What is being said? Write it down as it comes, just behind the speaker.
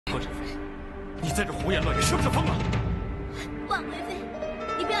你在这胡言乱语，是不是疯了？婉贵妃，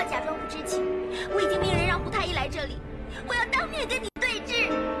你不要假装不知情，我已经命人让胡太医来这里，我要当面跟你对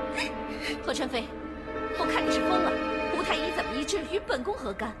质。何宸妃，我看你是疯了。胡太医怎么医治，与本宫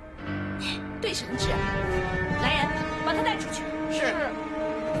何干？对什么治啊？来人，把他带出去。是。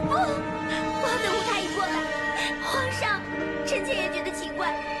不，我要等胡太医过来。皇上，臣妾也觉得奇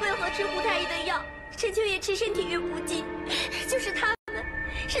怪，为何吃胡太医的药，臣妾越吃身体越不济？就是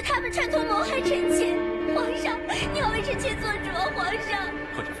他们串通谋害臣妾。皇上，你要为臣妾做主啊！皇上。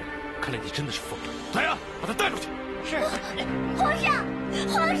何宸妃，看来你真的是疯了。来人，把他带出去。是。皇上，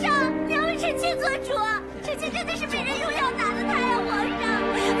皇上，你要为臣妾做主啊！臣妾真的是被人用药打的胎啊！皇上，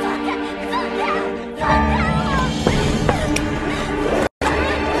放开，放开，放开我！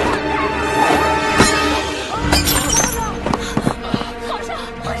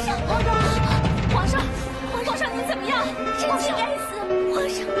皇上，您怎么样？臣妾该死！皇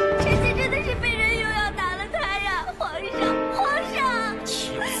上，臣妾真的是被人用药打了胎呀！皇上，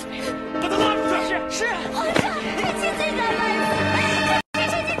岂有此理！把他拉出去！是。皇上，臣妾罪该万死。可是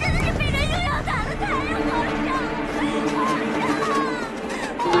臣妾真的是被人用药打了胎呀！皇上！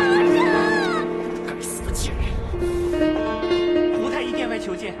该死的贱人！胡太医殿外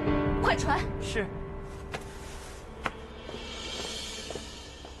求见。快传。是。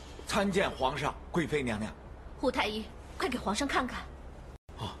参见皇上、贵妃娘娘。胡太医，快给皇上看看。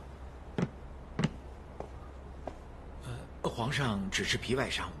皇上只是皮外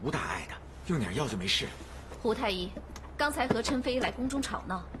伤，无大碍的，用点药就没事了。胡太医，刚才何宸妃来宫中吵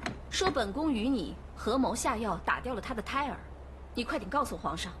闹，说本宫与你合谋下药打掉了她的胎儿，你快点告诉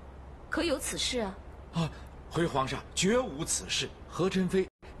皇上，可有此事啊？回皇上，绝无此事。何宸妃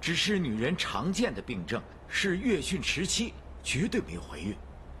只是女人常见的病症，是月训时期，绝对没有怀孕。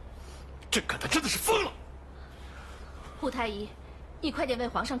这个他真的是疯了。胡太医，你快点为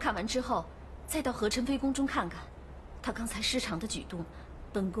皇上看完之后，再到何宸妃宫中看看，她刚才失常的举动，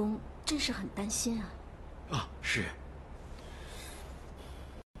本宫真是很担心啊。是。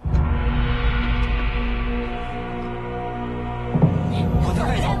放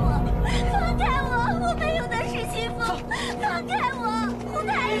开我！放开我！我没有的失心疯！放开我！胡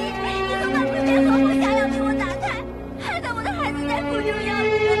太医，你和婉贵妃合谋下药给我打胎，害得我的孩子在服用药物。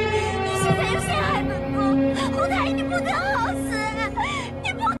你现在又陷害本宫，胡太医，你不得好死！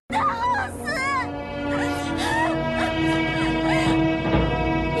你不得好死！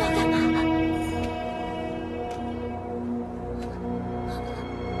你要干嘛？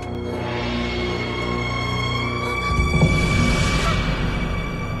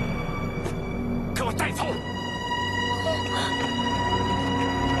给我带走！何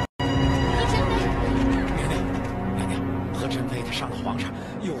宸妃，娘娘，何宸妃她伤了皇上，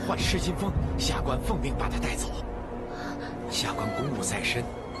又患失心疯，下官奉命把她带走。下官公务在身，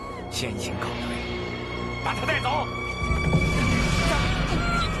先行告退，把他带走。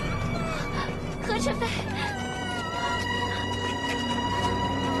何宸妃，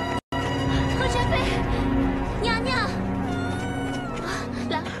何宸妃，娘娘，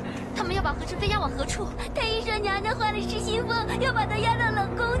兰儿，他们要把何宸妃押往何处？太医说娘娘患了失心疯，要把她押到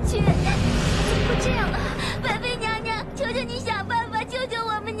冷宫去。怎么会这样啊？婉妃娘娘，求求你想办法救救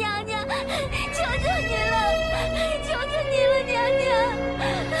我们娘娘，求求你了，求求你了，娘娘。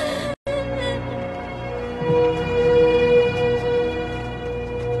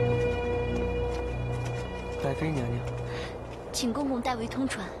百妃娘娘，请公公代为通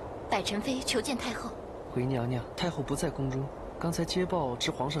传，百宸妃求见太后。回娘娘，太后不在宫中。刚才接报知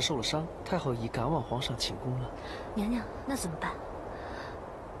皇上受了伤，太后已赶往皇上寝宫了。娘娘，那怎么办？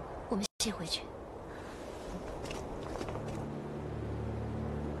我们先回去。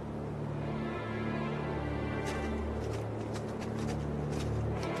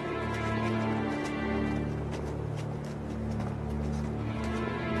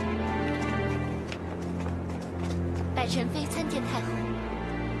百宸妃参见太后。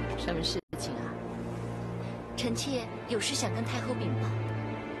什么事情啊？臣妾有事想跟太后禀报。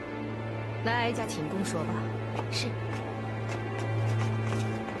来哀家寝宫说吧。是。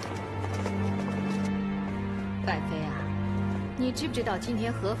百妃啊，你知不知道今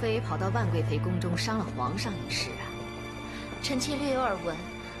天何妃跑到万贵妃宫中伤了皇上一事啊？臣妾略有耳闻，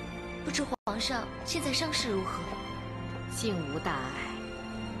不知皇上现在伤势如何？幸无大碍。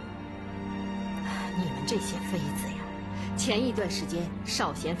你们这些妃子呀，前一段时间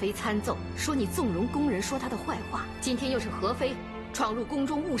少贤妃参奏说你纵容宫人说她的坏话，今天又是何妃闯入宫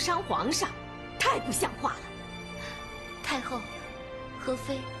中误伤皇上，太不像话了。太后，何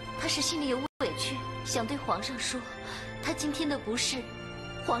妃她是心里有委屈，想对皇上说，她今天的不是，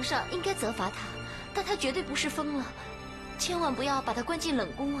皇上应该责罚她，但她绝对不是疯了，千万不要把她关进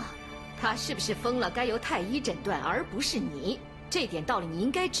冷宫啊！他是不是疯了，该由太医诊断，而不是你。这点道理你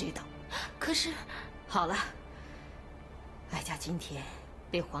应该知道。可是，好了，哀家今天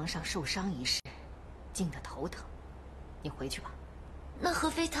被皇上受伤一事，惊得头疼，你回去吧。那何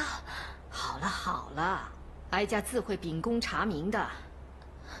妃她……好了好了，哀家自会秉公查明的。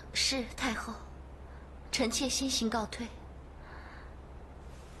是太后，臣妾先行告退。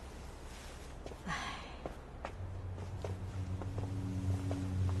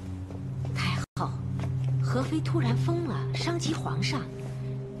何妃突然疯了，伤及皇上，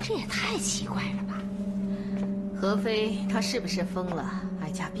这也太奇怪了吧？何妃她是不是疯了，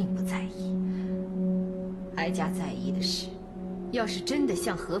哀家并不在意。哀家在意的是，要是真的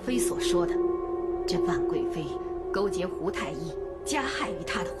像何妃所说的，这万贵妃勾结胡太医，加害于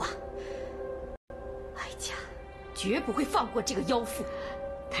她的话，哀家绝不会放过这个妖妇。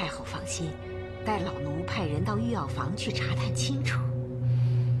太后放心，待老奴派人到御药房去查探清楚。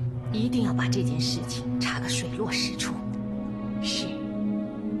一定要把这件事情查个水落石出。是。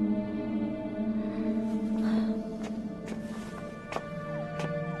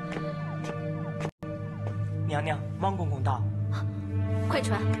娘娘，汪公公到。快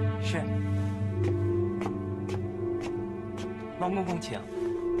传。是。汪公公，请。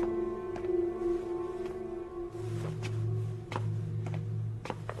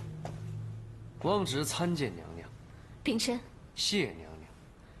汪直参见娘娘。平身。谢娘娘。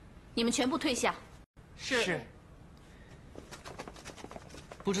你们全部退下。是。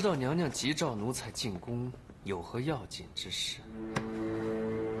不知道娘娘急召奴才进宫，有何要紧之事？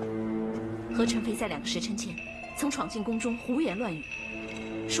何宸妃在2个时辰前，曾闯进宫中胡言乱语，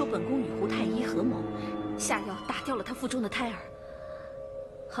说本宫与胡太医合谋，下药打掉了她腹中的胎儿。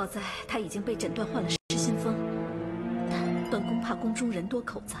好在她已经被诊断患了失心疯，但本宫怕宫中人多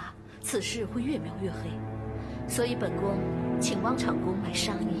口杂，此事会越描越黑，所以本宫请汪长公来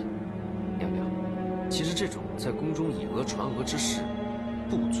商议。娘娘，其实这种在宫中以讹传讹之事，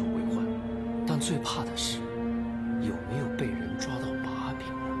不足为患，但最怕的是有没有被人抓到把柄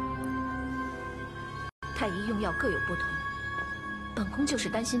呢？太医用药各有不同，本宫就是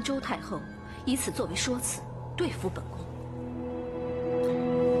担心周太后以此作为说辞，对付本宫。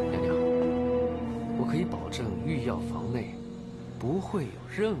娘娘，我可以保证御药房内不会有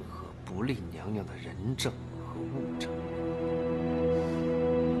任何不利娘娘的人证和物证。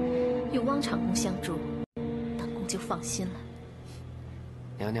有汪长公相助，本宫就放心了。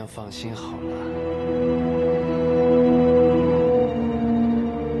娘娘放心好了。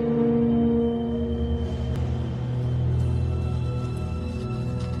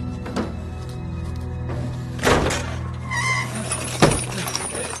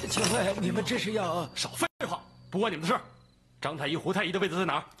请问你们这是要……少废话，不关你们的事儿。张太医、胡太医的位子在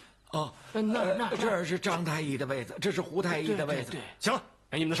哪儿？哦，这是张太医的位子，这是胡太医的位子。行了，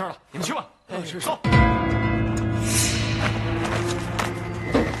没你们的事儿了，你们去吧。是走。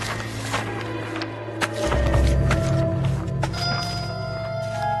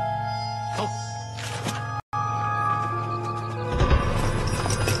走。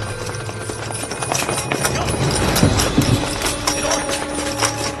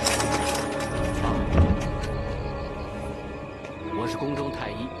我是宫中太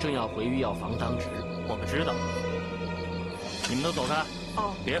医，正要回御药房当值。我们知道。你们都走开，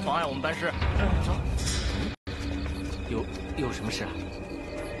别妨碍我们办事。走。有什么事啊？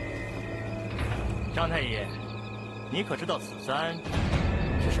张太医，你可知道此三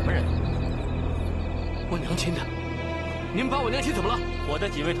是什么人？我娘亲的。你们把我娘亲怎么了？我的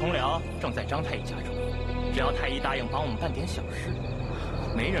几位同僚正在张太医家中，只要太医答应帮我们办点小事，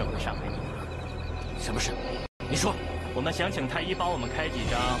没人会伤害你的。什么事？你说。我们想请太医帮我们开几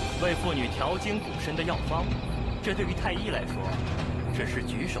张为妇女调经补身的药方，这对于太医来说，只是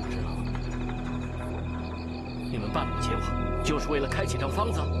举手之劳。你们办我结网，就是为了开几张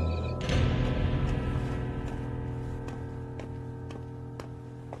方子？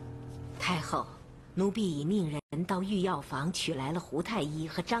太后，奴婢已命人到御药房取来了胡太医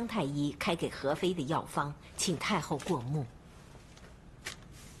和张太医开给何妃的药方，请太后过目。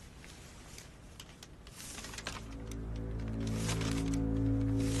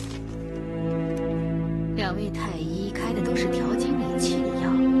2位太医开的都是调经理气的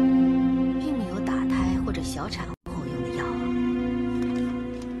药，并没有打胎或者小产后用的药。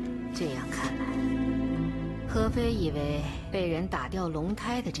这样看来，何妃以为被人打掉龙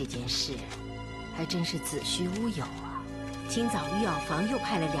胎的这件事，还真是子虚乌有啊。今早御药房又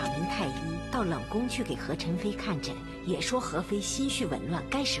派了2名太医到冷宫去给何宸妃看诊，也说何妃心绪紊乱，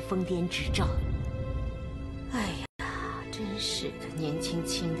该是疯癫之兆。哎呀，真是的，年轻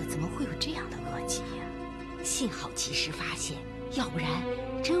轻的怎么会有这样的恶疾呀？幸好及时发现，要不然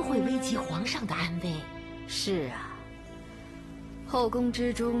真会危及皇上的安危。是啊，后宫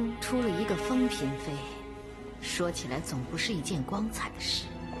之中出了一个疯嫔妃，说起来总不是一件光彩的事。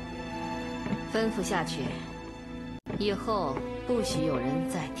吩咐下去，以后不许有人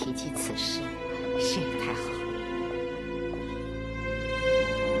再提及此事。是太后。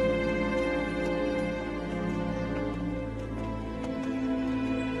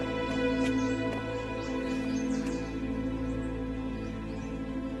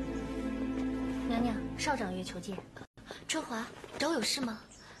娘娘，少长爷求见。春华，找我有事吗？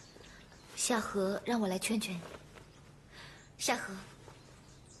夏荷让我来劝劝你。夏荷，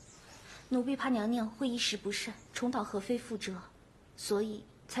奴婢怕娘娘会一时不慎重蹈和妃覆辙，所以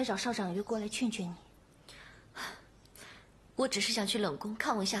才找少长爷过来劝劝你。我只是想去冷宫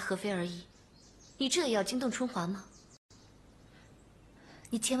看望一下和妃而已，你这也要惊动春华吗？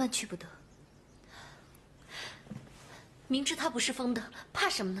你千万去不得。明知她不是疯的，怕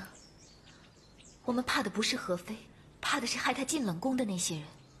什么呢？我们怕的不是和妃，怕的是害她进冷宫的那些人。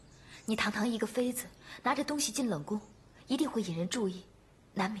你堂堂一个妃子，拿着东西进冷宫，一定会引人注意，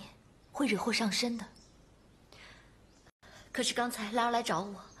难免会惹祸上身的。可是刚才兰儿来找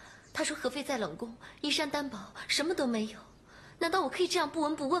我，她说和妃在冷宫衣衫单薄，什么都没有。难道我可以这样不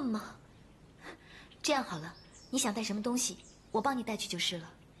闻不问吗？这样好了，你想带什么东西，我帮你带去就是了。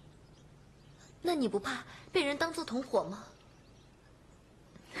那你不怕被人当作同伙吗？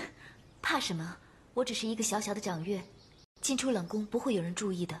怕什么？我只是一个小小的掌乐，进出冷宫不会有人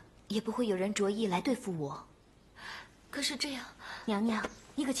注意的，也不会有人着意来对付我。可是这样，娘娘，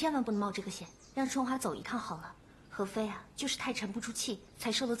你可千万不能冒这个险，让春华走一趟好了。和妃啊，就是太沉不住气，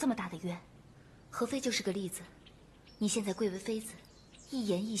才受了这么大的冤。和妃就是个例子。你现在贵为妃子，一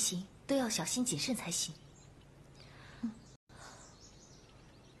言一行都要小心谨慎才行。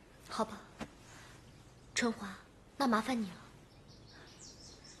好吧，春华，那麻烦你了。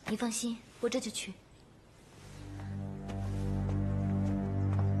你放心，我这就去。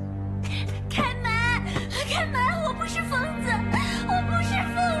开门！开门！我不是疯子，我不是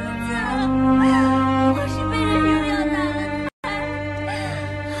疯子，我是被人用药打了胎，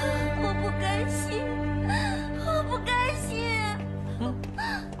我不甘心，我不甘心。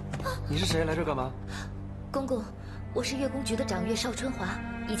你是谁？来这干嘛？公公，我是乐工局的掌乐邵春华，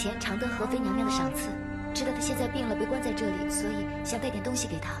以前常得和妃娘娘的赏赐，知道她现在病了，被关在这里，所以想带点东西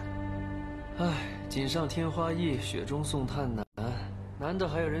给她。唉，锦上添花易，雪中送炭难，难得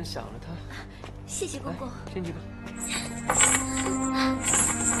还有人想着她。谢谢公公。进去吧。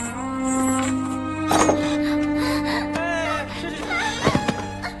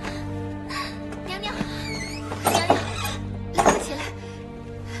娘娘，娘娘，来，快起来！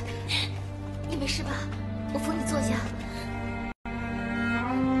你没事吧？我扶你坐下。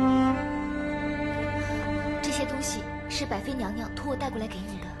这些东西是百妃娘娘托我带过来给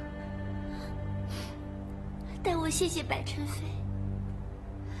你的。代我谢谢百宸妃。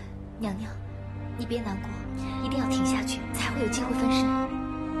娘娘，你别难过，一定要挺下去，才会有机会翻身。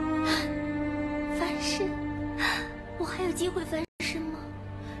翻身？我还有机会翻身吗？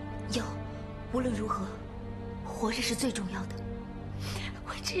有，无论如何，活着是最重要的。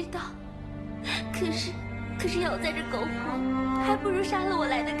我知道，可是要我在这苟活，还不如杀了我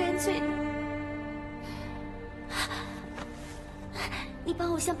来的干脆呢。你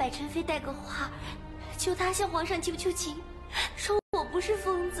帮我向百宸妃带个话，求她向皇上求求情，说我不是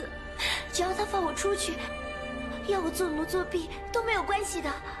疯子，只要他放我出去，要我做奴做婢都没有关系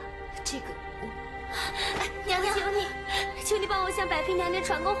的。这个娘娘，求你帮我向百妃娘娘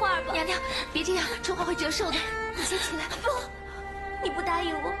传个话吧。娘娘，别这样，春华会折寿的。你先起来。不，你不答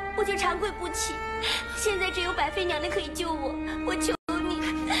应我，我就长跪不起。现在只有百妃娘娘可以救我，我求你，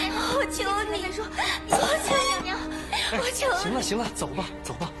我求你。再说，我求娘娘，我求你。行了行了，走吧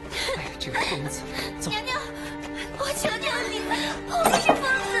走吧。哎，这个疯子，走。娘娘，我求求你，我不是疯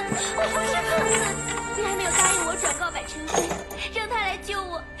子，我不是疯子。你还没有答应我转告百宸妃，让她来救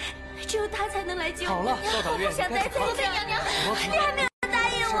我，只有她才能来救我。好了，少长乐，我不想再这样。娘娘，你还没有答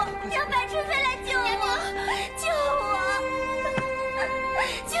应我，让百宸妃来救我，救我，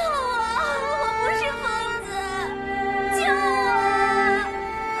救我！我不是疯子，救我！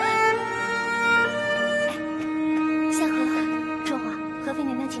夏荷，春华，和妃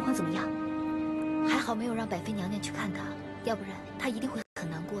娘娘情况怎么样？还好没有让百妃娘娘去看她，要不然她一定会很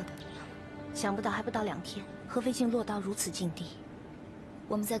难过的。想不到还不到2天，和妃竟落到如此境地。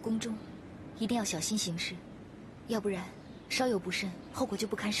我们在宫中一定要小心行事，要不然稍有不慎，后果就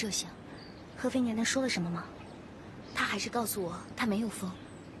不堪设想。和妃娘娘说了什么吗？她还是告诉我她没有疯，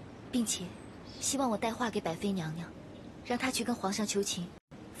并且希望我带话给百妃娘娘，让她去跟皇上求情，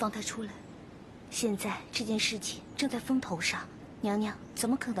放她出来。现在这件事情正在风头上，娘娘怎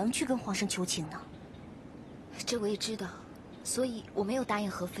么可能去跟皇上求情呢？这我也知道，所以我没有答应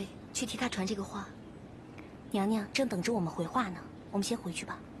何妃去替他传这个话。娘娘正等着我们回话呢，我们先回去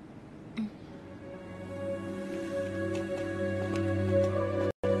吧。嗯。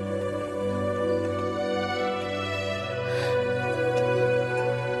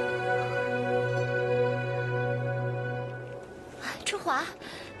春华，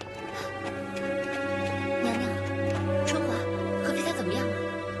娘娘，春华，何妃她怎么样了？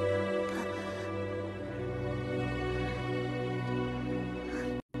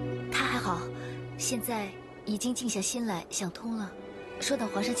她还好，现在已经静下心来，想通了，说等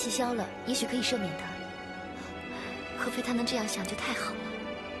皇上气消了，也许可以赦免她。何妃她能这样想就太好了。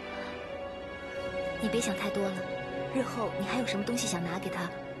你别想太多了，日后你还有什么东西想拿给她，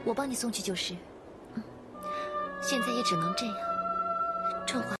我帮你送去就是。现在也只能这样。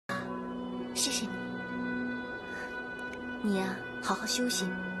春华，谢谢你。你呀，好好休息。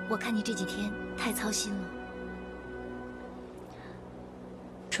我看你这几天太操心了。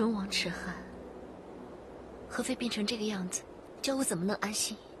唇亡齿寒，何妃变成这个样子，叫我怎么能安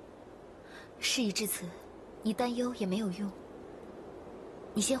心？事已至此，你担忧也没有用。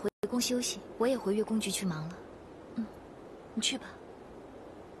你先回宫休息，我也回月宫局去忙了。你去吧。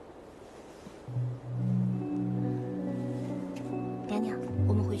娘娘，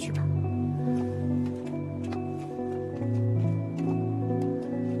我们回去吧。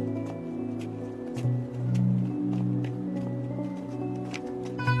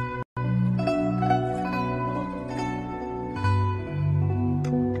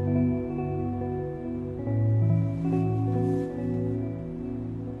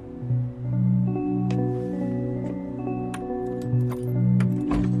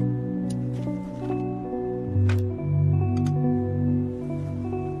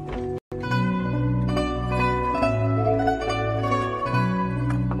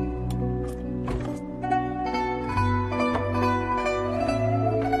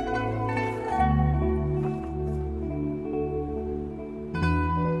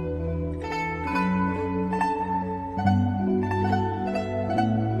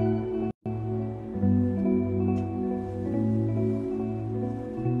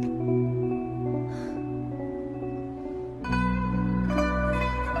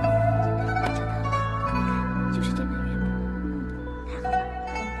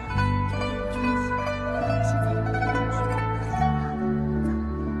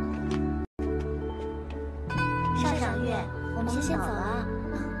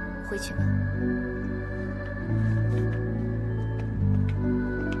回去吧。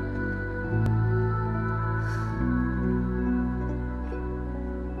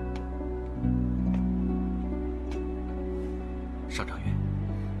少长院，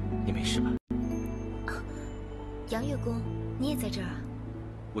你没事吧？杨月宫，你也在这儿啊？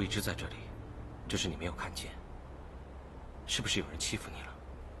我一直在这里，只是你没有看见。是不是有人欺负你了？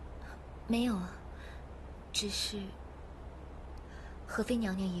没有啊，只是和妃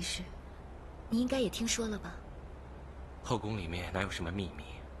娘娘一事，你应该也听说了吧？后宫里面哪有什么秘密？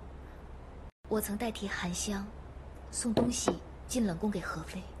我曾代替韩香送东西进冷宫给和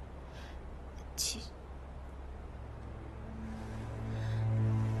妃。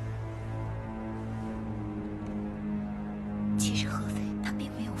其实和妃她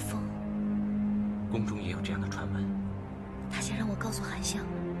并没有疯。宫中也有这样的传闻。她想让我告诉韩香，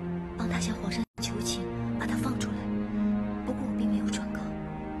帮她向皇上求情，把她放出来。不过我并没有转告。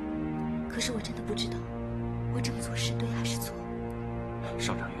可是我真的不知道，我这么做是对还是错。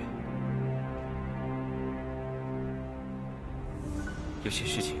少长院，有些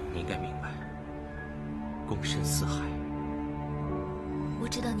事情你应该明白。公深似海。我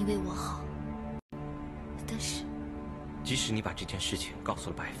知道你为我好，但是，即使你把这件事情告诉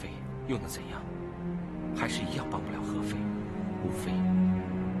了白妃，又能怎样？还是一样帮不了和妃，无非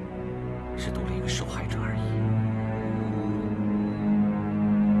是多了一个受害者而已。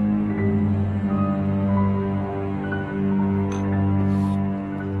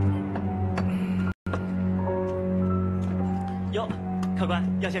哟，客官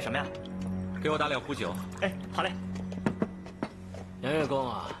要些什么呀？给我打2壶酒。哎，好嘞。杨月宫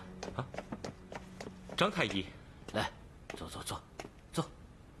啊，张太医，来，坐，坐，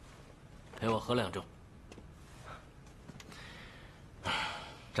陪我喝2盅。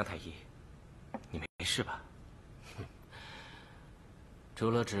张太医，你没事吧？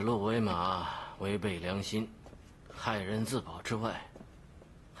除了指鹿为马、违背良心、害人自保之外，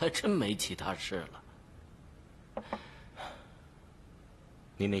还真没其他事了。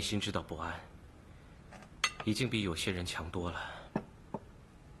你内心知道不安，已经比有些人强多了。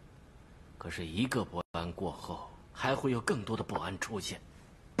可是一个不安过后，还会有更多的不安出现。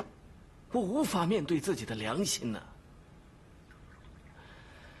我无法面对自己的良心呢。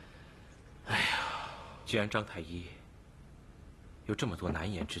哎呀，既然张太医有这么多难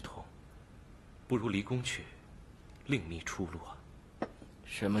言之痛，不如离宫去，另觅出路啊。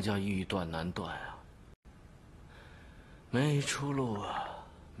什么叫欲断难断啊？没出路啊，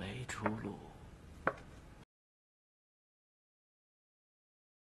没出路。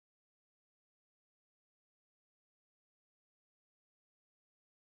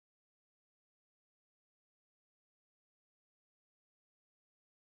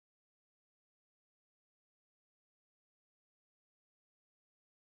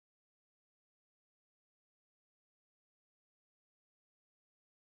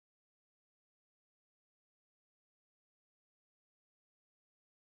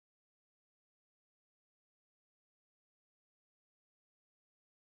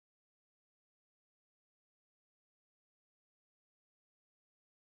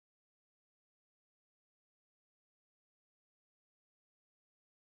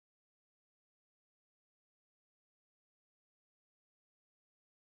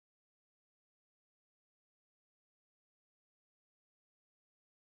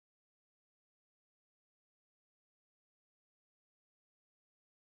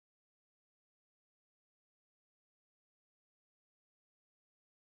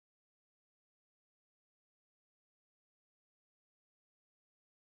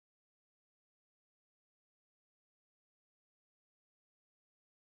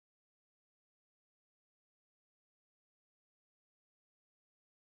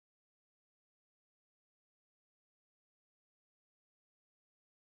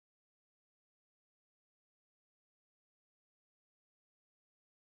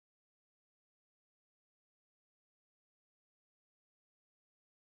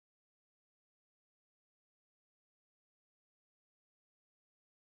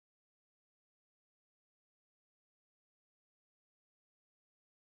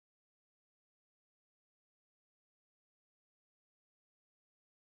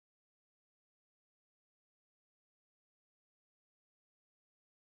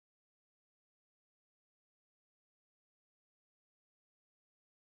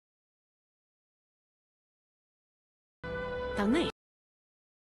到那。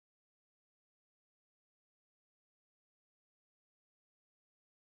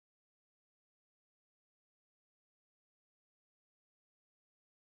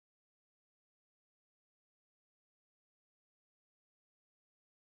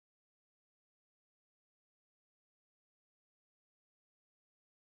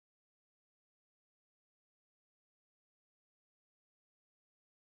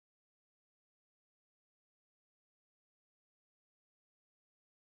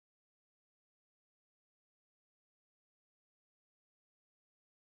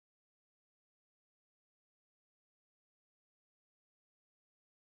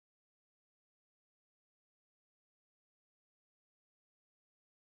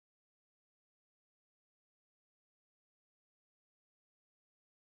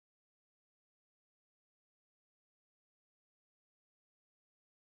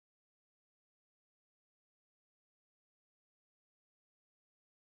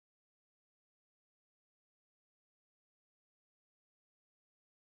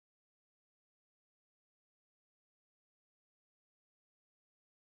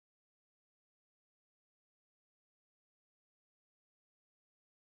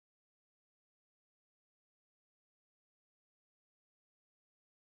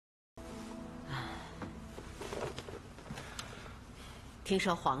听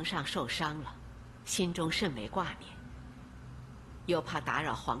说皇上受伤了，心中甚为挂念，又怕打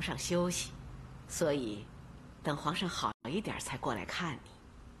扰皇上休息，所以等皇上好一点才过来看你。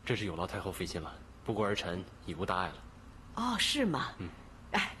真是有劳太后费心了，不过儿臣已无大碍了。哦，是吗？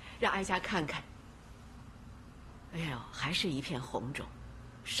哎，让哀家看看。哎呦，还是一片红肿，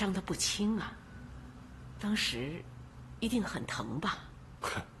伤得不轻啊。当时一定很疼吧？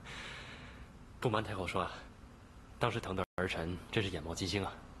不瞒太后说啊，当时疼的儿臣真是眼冒金星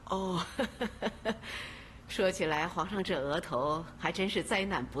啊。哦，说起来，皇上这额头还真是灾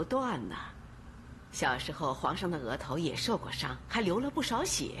难不断呢。小时候，皇上的额头也受过伤，还流了不少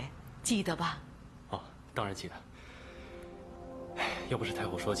血，记得吧？哦，当然记得。哎，要不是太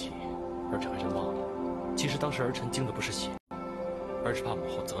后说起，儿臣还真忘了。其实当时儿臣经的不是血，而是怕母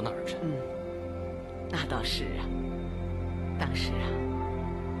后责难儿臣。那倒是啊。当时啊，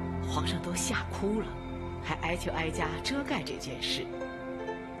皇上都吓哭了，还哀求哀家遮盖这件事。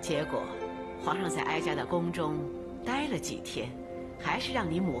结果，皇上在哀家的宫中待了几天，还是让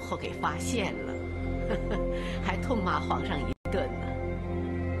你母后给发现了。还痛骂皇上一顿呢。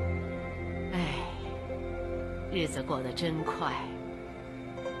哎，日子过得真快。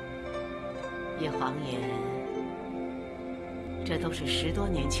叶皇爷，这都是10多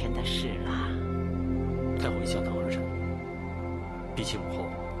年前的事了。太后一向疼儿臣，比起母后，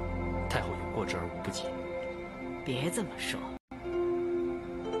太后有过之而无不及。别这么说，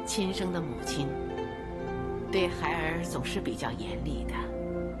亲生的母亲对孩儿总是比较严厉的。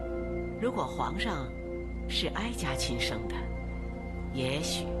如果皇上是哀家亲生的，也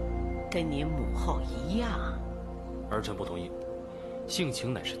许跟您母后一样。儿臣不同意，性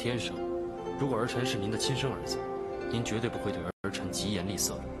情乃是天生。如果儿臣是您的亲生儿子，您绝对不会对儿臣疾言厉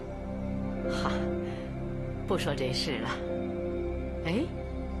色的。哈，不说这事了。哎，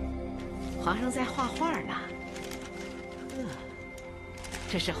皇上在画画呢。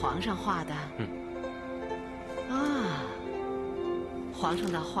这是皇上画的。啊，皇上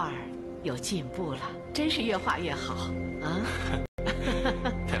的画儿有进步了，真是越画越好啊！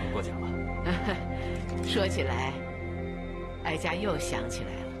太后过奖了。说起来，哀家又想起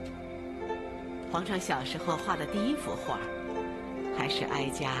来了，皇上小时候画的第一幅画，还是哀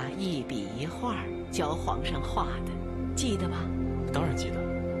家一笔一画教皇上画的，记得吧？当然记得。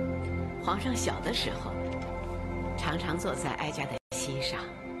皇上小的时候，常常坐在哀家的膝上，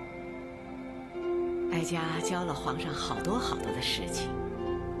哀家教了皇上好多好多的事情。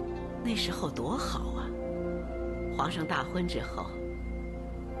那时候多好啊！皇上大婚之后，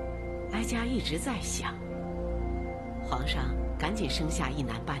哀家一直在想，皇上赶紧生下一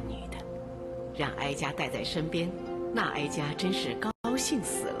男半女的，让哀家带在身边，那哀家真是高兴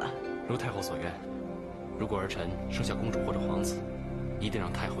死了。如太后所愿，如果儿臣生下公主或者皇子，一定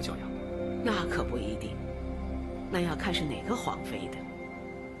让太后教养。那可不一定，那要看是哪个皇妃的。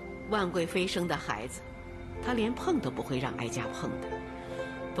万贵妃生的孩子，她连碰都不会让哀家碰的。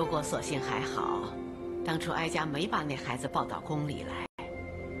不过所幸还好，当初哀家没把那孩子抱到宫里来，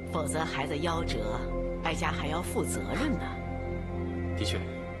否则孩子夭折，哀家还要负责任呢。的确，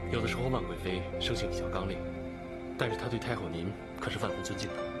有的时候万贵妃生性比较刚烈，但是她对太后您可是万分尊敬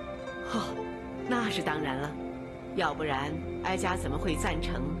的。哦，那是当然了，要不然哀家怎么会赞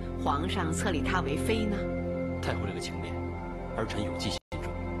成皇上册立她为妃呢？太后这个情面，儿臣永记心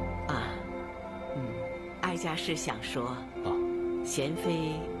中。啊，哀家是想说啊，娴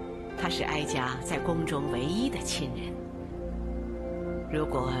妃，她是哀家在宫中唯一的亲人。如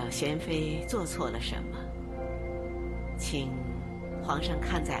果娴妃做错了什么，请皇上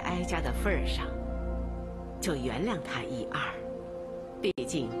看在哀家的份儿上，就原谅她一二。毕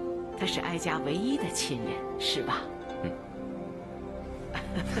竟她是哀家唯一的亲人，是吧？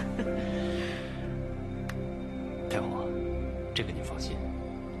太后啊，这个您放心，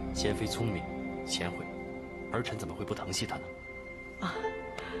娴妃聪明贤惠，儿臣怎么会不疼惜她呢？啊，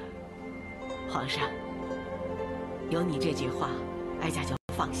皇上，有你这句话，哀家就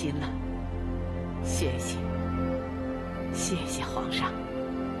放心了。谢谢，谢谢皇上。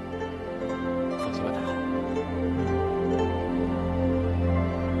放心吧，太后。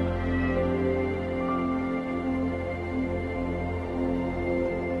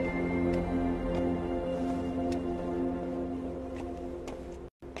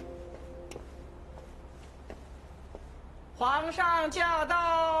皇上驾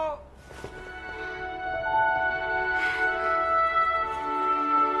到！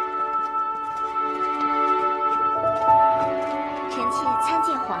臣妾参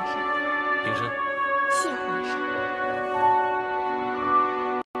见皇上。平身。谢皇上。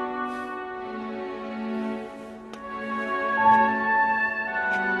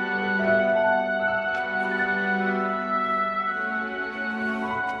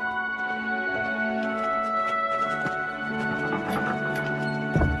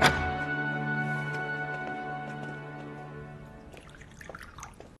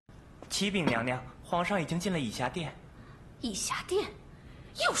启禀娘娘，皇上已经进了以霞殿。以霞殿，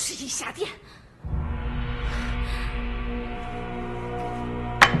又是以霞殿。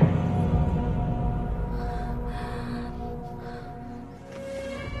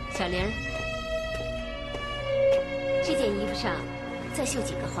小玲，这件衣服上再绣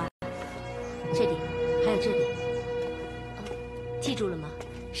几个花，这里还有这里，记住了吗？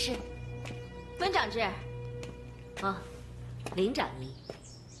是。分长制。哦，领长衣。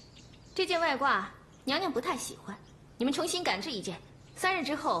这件外褂娘娘不太喜欢，你们重新赶制一件，3日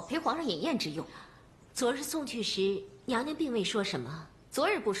之后陪皇上饮宴之用。昨日送去时，娘娘并未说什么。昨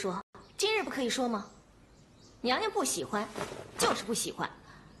日不说，今日不可以说吗？娘娘不喜欢，就是不喜欢。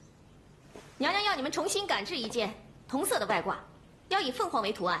娘娘要你们重新赶制一件同色的外褂，要以凤凰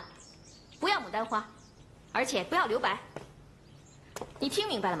为图案，不要牡丹花，而且不要留白。你听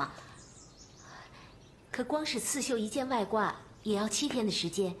明白了吗？可光是刺绣一件外褂也要7天的时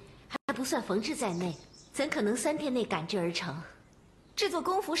间，还不算缝制在内，怎可能3天内赶制而成？制作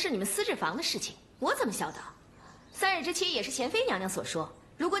宫服是你们丝织坊的事情，我怎么晓得？3日之期也是贤妃娘娘所说。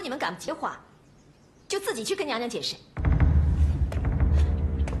如果你们赶不及的话，就自己去跟娘娘解释。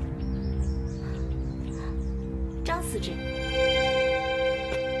张司职，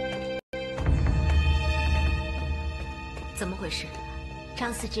怎么回事？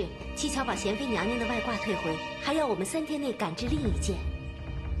张司职，蹊跷把贤妃娘娘的外褂退回，还要我们3天内赶制另一件。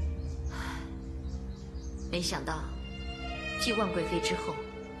没想到，继万贵妃之后，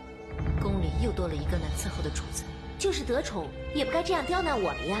宫里又多了一个难伺候的主子。就是得宠，也不该这样刁难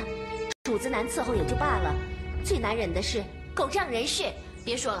我们呀。主子难伺候也就罢了，最难忍的是狗仗人势。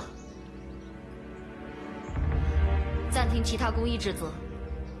别说了，暂停其他工艺制作，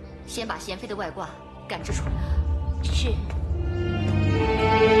先把贤妃的外褂赶制出来。是。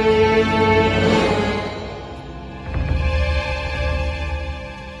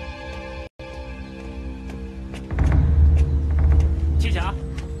七巧，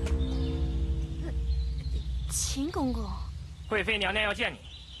秦公公，贵妃娘娘要见你。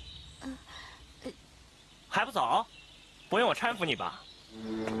还不走？不用我搀扶你吧？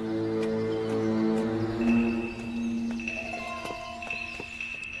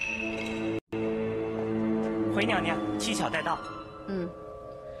回娘娘，七巧带到。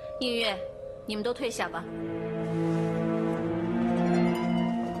映月，你们都退下吧。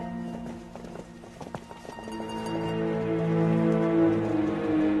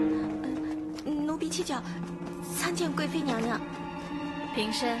奴婢七巧参见贵妃娘娘。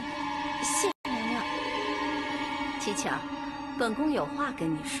平身。谢娘娘。七巧，本宫有话跟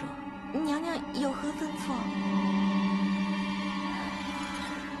你说。娘娘有何吩咐？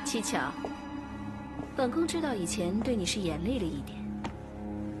七巧，本宫知道以前对你是严厉了一点。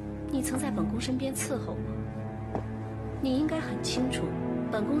你曾在本宫身边伺候我，你应该很清楚，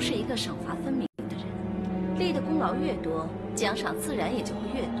本宫是一个赏罚分明的人，立的功劳越多，奖赏自然也就会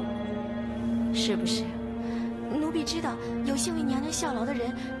越多，是不是？奴婢知道，有幸为娘娘效劳的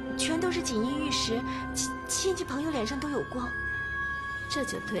人，全都是锦衣玉食，亲戚朋友脸上都有光。这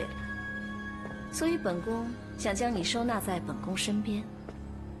就对了。所以本宫想将你收纳在本宫身边。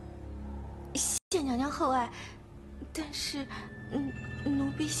谢娘娘厚爱，但是，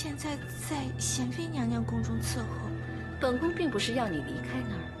奴婢现在在贤妃娘娘宫中伺候。本宫并不是要你离开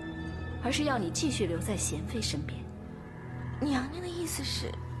那儿，而是要你继续留在贤妃身边。娘娘的意思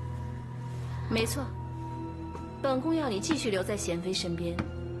是？没错，本宫要你继续留在贤妃身边，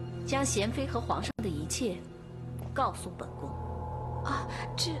将贤妃和皇上的一切告诉本宫。啊，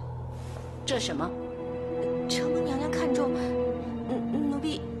这什么？承蒙娘娘看重，奴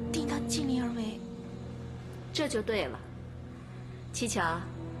婢定当尽力而为。这就对了。七巧，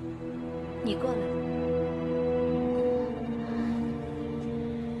你过来。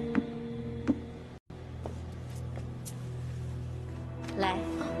来，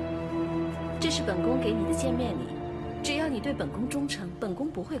这是本宫给你的见面礼，只要你对本宫忠诚，本宫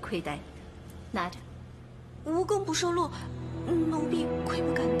不会亏待你的。拿着。无功不受禄，奴婢愧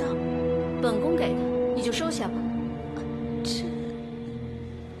不敢当。本宫给的，你就收下吧。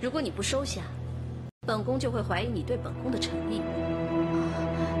如果你不收下，本宫就会怀疑你对本宫的诚意。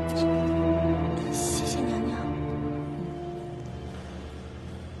谢谢娘娘。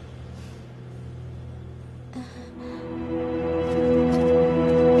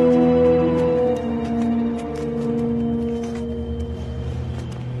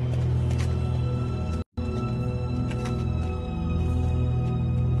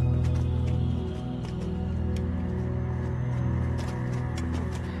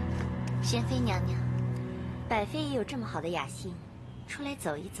贤妃娘娘，百妃也有这么好的雅兴，出来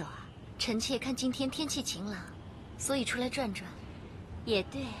走一走啊。臣妾看今天天气晴朗，所以出来转转。也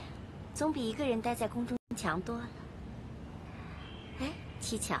对，总比一个人待在宫中强多了。哎，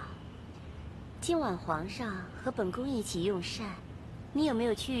七巧，今晚皇上和本宫一起用膳，你有没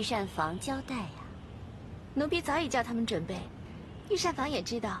有去御膳房交代呀？奴婢早已叫他们准备。御膳房也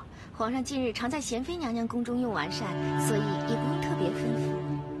知道，皇上近日常在贤妃娘娘宫中用完膳，所以也不用特别吩咐。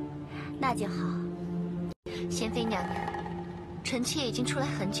那就好。贤妃娘娘，臣妾已经出来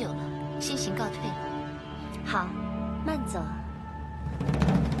很久了，先行告退了。好，慢走。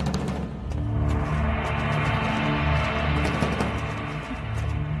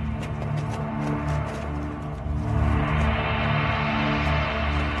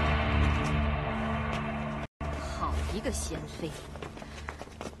好一个贤妃，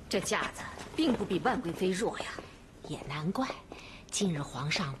这架子并不比万贵妃弱呀。也难怪。近日皇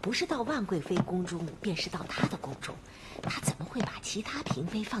上不是到万贵妃宫中，便是到她的宫中，他怎么会把其他嫔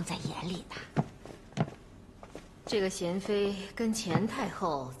妃放在眼里呢？这个贤妃跟钱太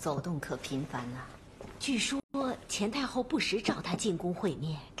后走动可频繁了。据说钱太后不时找她进宫会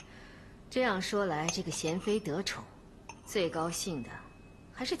面。这样说来，这个贤妃得宠，最高兴的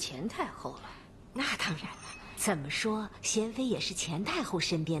还是钱太后了。那当然了，怎么说贤妃也是钱太后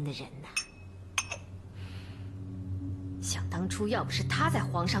身边的人呢？想当初要不是她在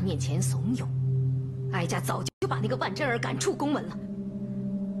皇上面前怂恿，哀家早就把那个万贞儿赶出宫门了。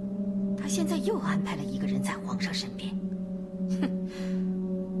她现在又安排了一个人在皇上身边，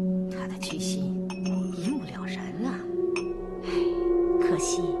哼，她的居心一目了然啊。可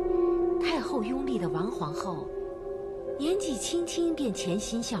惜，太后拥立的王皇后，年纪轻轻便潜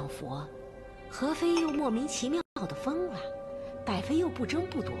心向佛，何妃又莫名其妙的疯了，百妃又不争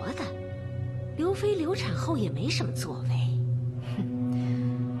不夺的，刘妃流产后也没什么作为。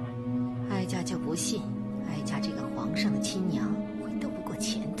哼，哀家就不信，哀家这个皇上的亲娘会斗不过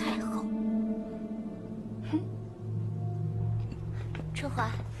钱太后。哼，春华，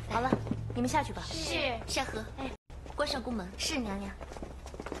好了，你们下去吧。是。夏荷，关上宫门。是娘娘。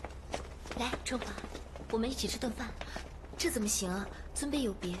来，春华，我们一起吃顿饭。这怎么行啊？尊卑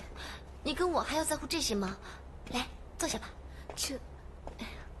有别，你跟我还要在乎这些吗？来，坐下吧。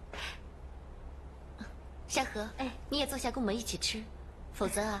夏荷，你也坐下跟我们一起吃，否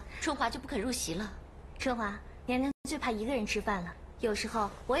则啊，春华就不肯入席了。春华，娘娘最怕一个人吃饭了，有时候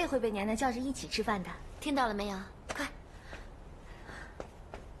我也会被娘娘叫着一起吃饭的。听到了没有？快。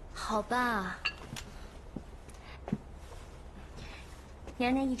好吧。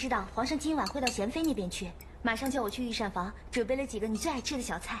娘娘一知道皇上今晚会到贤妃那边去，马上叫我去御膳房准备了几个你最爱吃的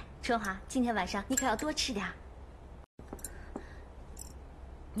小菜。春华，今天晚上你可要多吃点。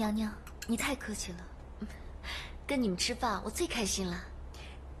娘娘，你太客气了，跟你们吃饭我最开心了。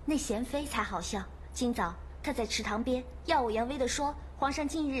那贤妃才好笑，今早她在池塘边耀武扬威地说皇上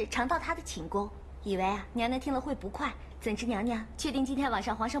近日常到她的寝宫，以为啊娘娘听了会不快，怎知娘娘确定今天晚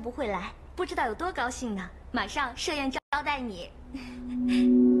上皇上不会来，不知道有多高兴呢，马上设宴招待你。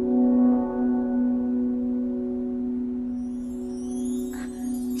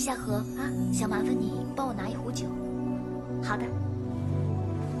夏荷啊，想麻烦你帮我拿一壶酒。好的。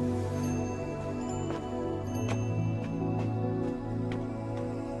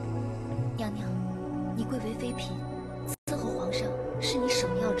娘娘，你贵为妃嫔，伺候皇上是你首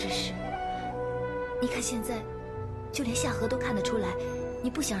要之事。你看现在，就连夏荷都看得出来，你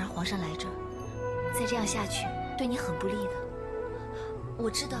不想让皇上来这儿。再这样下去，对你很不利的。我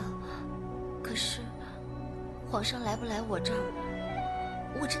知道，可是皇上来不来我这儿，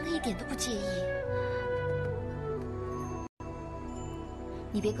我真的一点都不介意。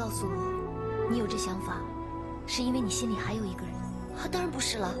你别告诉我，你有这想法，是因为你心里还有一个人。啊，当然不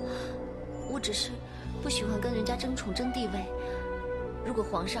是了，我只是不喜欢跟人家争宠争地位。如果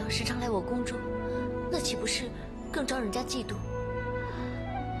皇上时常来我宫中，那岂不是更招人家嫉妒？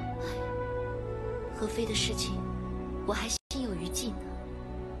和妃的事情，我还心有余悸呢。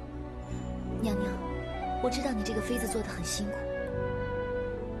娘娘，我知道你这个妃子做得很辛苦，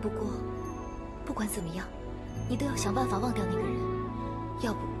不过，不管怎么样，你都要想办法忘掉那个人，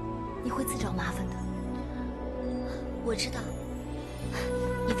要不你会自找麻烦的。我知道，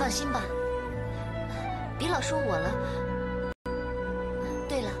你放心吧，别老说我了。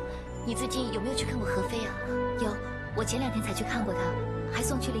对了，你最近有没有去看过何妃啊？有，我前2天才去看过她，还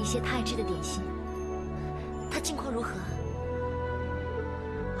送去了一些她爱吃的点心。她近况如何？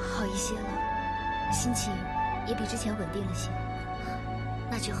好一些了，心情也比之前稳定了些。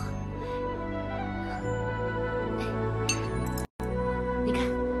那就好。你看，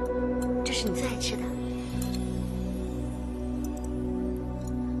这是你最爱吃的。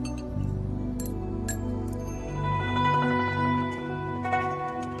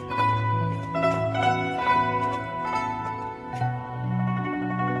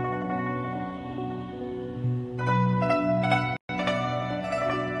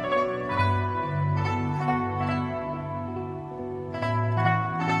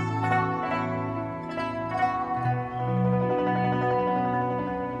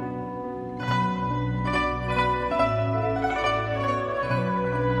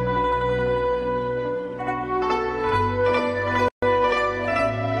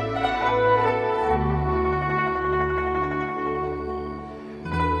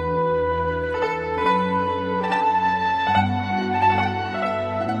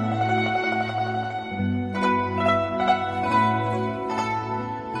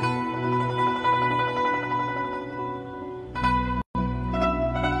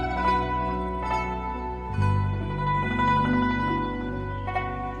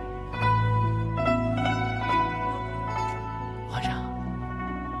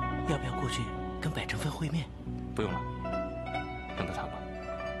不用了，让他谈吧。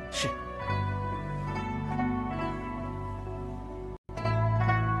是。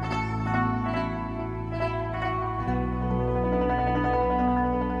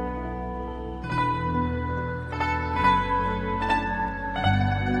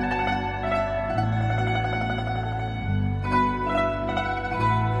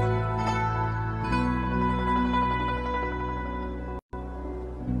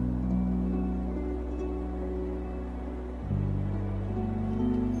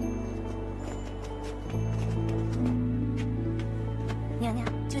娘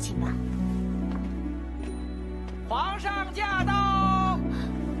娘，就请吧。皇上驾到！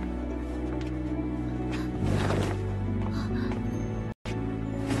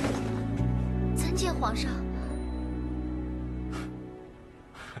参见皇上。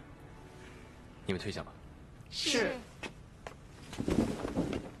你们退下吧。是。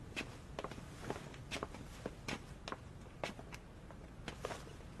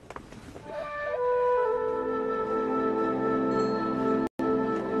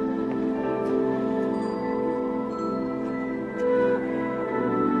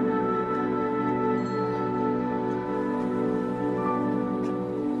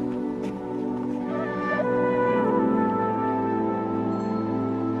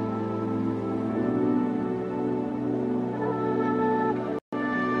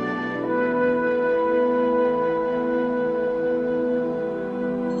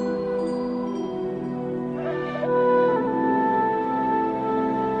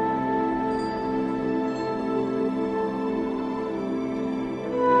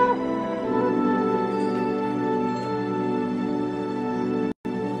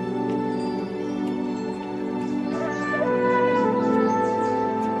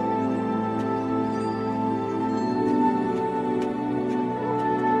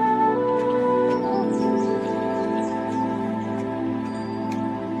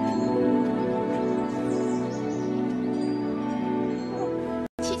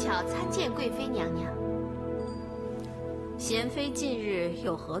参见贵妃娘娘。娴妃近日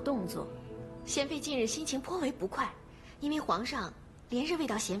有何动作？娴妃近日心情颇为不快，因为皇上连日未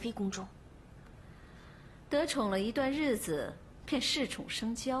到娴妃宫中。得宠了一段日子，便恃宠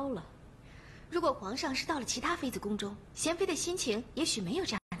生骄了。如果皇上是到了其他妃子宫中，娴妃的心情也许没有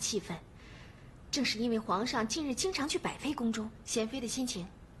这样气愤。正是因为皇上近日经常去百妃宫中，娴妃的心情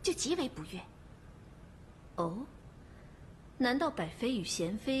就极为不悦。哦，难道百妃与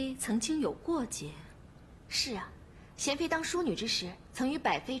娴妃曾经有过节？是啊，娴妃当淑女之时，曾与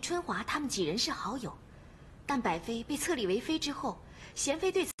百妃春华他们几人是好友，但百妃被册立为妃之后，娴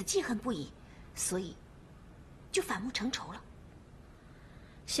妃对此记恨不已，所以就反目成仇了。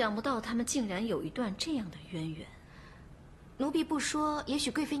想不到他们竟然有一段这样的渊源。奴婢不说，也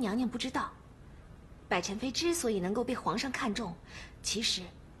许贵妃娘娘不知道，百宸妃之所以能够被皇上看中，其实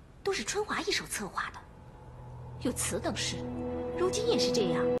都是春华一手策划的。有此等事？如今也是这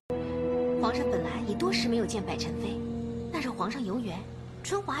样。皇上本来已多时没有见百宸妃，但是皇上有缘，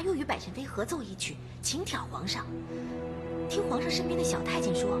春华又与百宸妃合奏一曲，轻挑皇上。听皇上身边的小太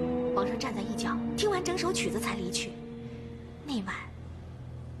监说，皇上站在一角，听完整首曲子才离去。那晚，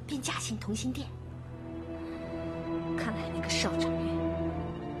便驾幸同心殿。看来那个少长月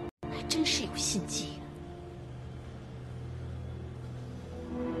还真是有心机。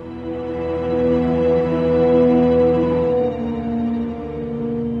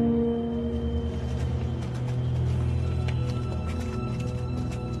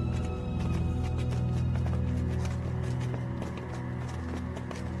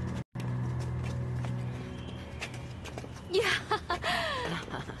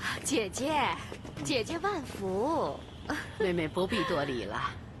姐姐万福。妹妹不必多礼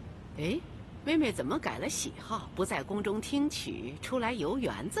了。哎，妹妹怎么改了喜好，不在宫中听曲，出来游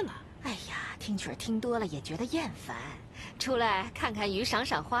园子了？哎呀，听曲儿听多了也觉得厌烦，出来看看鱼，赏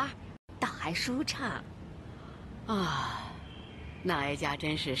赏花，倒还舒畅。啊，那哀家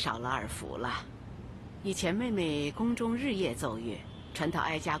真是少了二福了。以前妹妹宫中日夜奏乐，传到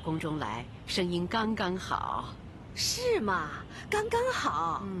哀家宫中来，声音刚刚好。是吗？刚刚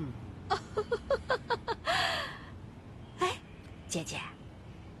好。哎，姐姐，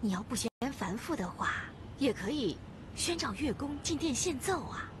你要不嫌繁复的话，也可以宣召乐工进殿献奏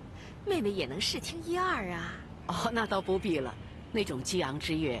啊，妹妹也能试听一二啊。哦，那倒不必了，那种激昂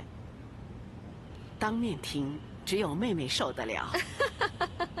之乐，当面听只有妹妹受得了。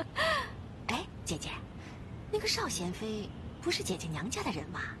哎，姐姐，那个少贤妃不是姐姐娘家的人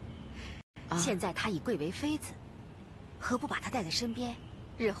吗？现在她已贵为妃子，何不把她带在身边？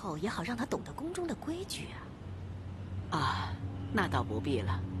日后也好让她懂得宫中的规矩啊。啊，那倒不必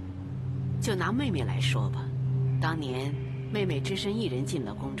了。就拿妹妹来说吧，当年妹妹只身一人进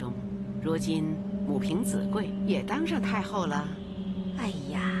了宫中，如今母凭子贵，也当上太后了。哎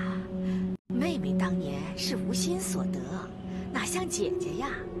呀，妹妹当年是无心所得，哪像姐姐呀，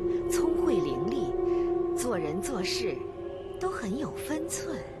聪慧伶俐，做人做事都很有分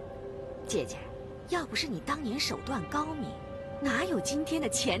寸。姐姐，要不是你当年手段高明，哪有今天的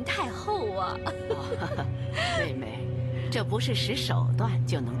前太后啊？妹妹，这不是使手段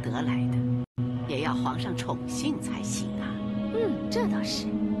就能得来的，也要皇上宠幸才行啊。这倒是。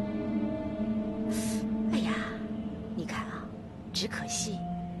哎呀，你看啊，只可惜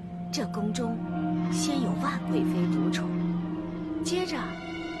这宫中先有万贵妃独宠，接着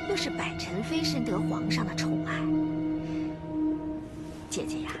又是百宸妃深得皇上的宠爱。姐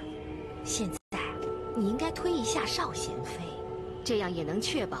姐呀，现在你应该推一下少贤妃，这样也能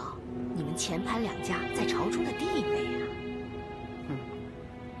确保你们前盘两家在朝中的地位啊。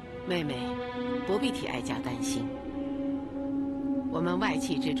妹妹，不必替哀家担心。我们外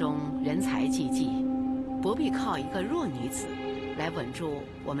戚之中人才济济，不必靠一个弱女子来稳住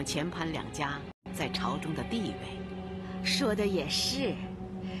我们前盘两家在朝中的地位。说的也是。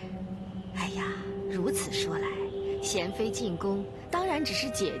哎呀，如此说来，贤妃进宫当然只是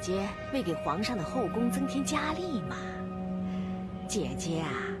姐姐为给皇上的后宫增添佳丽嘛。姐姐啊，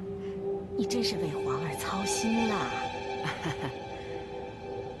你真是为皇儿操心了。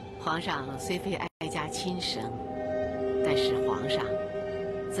皇上虽非哀家亲生，但是皇上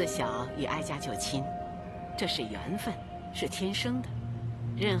自小与哀家就亲，这是缘分，是天生的，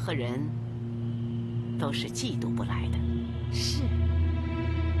任何人都是嫉妒不来的。是，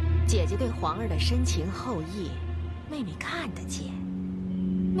姐姐对皇儿的深情厚谊，妹妹看得见，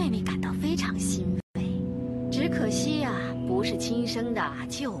妹妹感到非常欣慰。只可惜呀，不是亲生的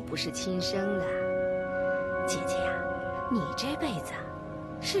就不是亲生的。姐姐呀，你这辈子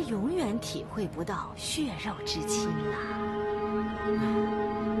是永远体会不到血肉之亲了。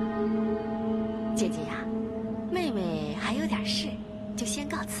姐姐呀，妹妹还有点事，就先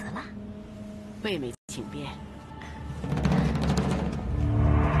告辞了。妹妹请便。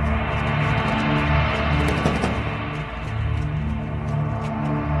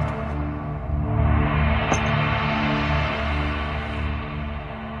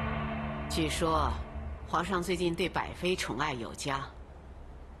据说，皇上最近对百妃宠爱有加。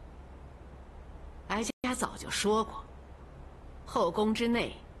哀家早就说过，后宫之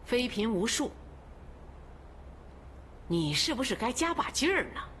内妃嫔无数，你是不是该加把劲儿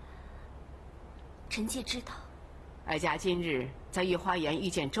呢？臣妾知道。哀家今日在御花园遇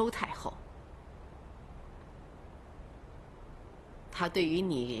见周太后，她对于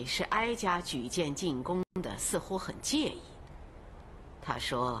你是哀家举荐进宫的似乎很介意。她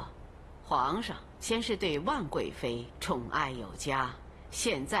说，皇上先是对万贵妃宠爱有加，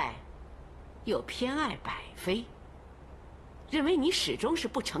现在又偏爱百妃，认为你始终是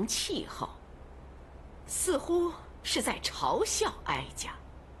不成气候，似乎是在嘲笑哀家，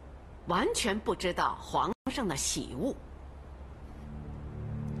完全不知道皇上的喜恶。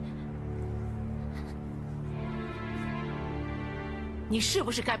你是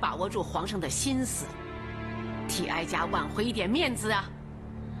不是该把握住皇上的心思，替哀家挽回一点面子啊？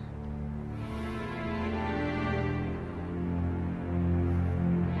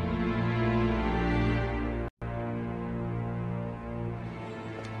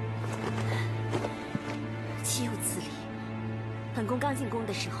岂有此理！本宫刚进宫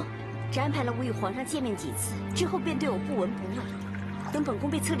的时候，只安排了我与皇上见面几次，之后便对我不闻不问。等本宫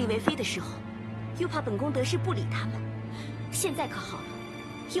被册立为妃的时候，又怕本宫得势不理他们。现在可好了，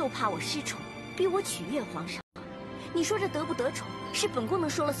又怕我失宠，逼我取悦皇上。你说这得不得宠，是本宫能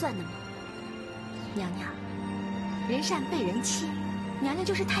说了算的吗？娘娘，人善被人欺，娘娘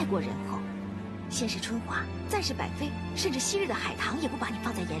就是太过仁厚。先是春华，再是百妃，甚至昔日的海棠也不把你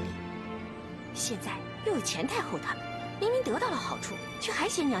放在眼里。现在又有前太后他们，明明得到了好处，却还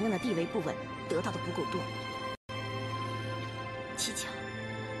嫌娘娘的地位不稳，得到的不够多。七巧，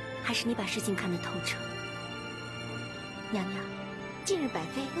还是你把事情看得透彻。娘娘，近日百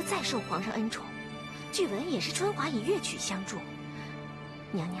妃又再受皇上恩宠，据闻也是春华以乐曲相助。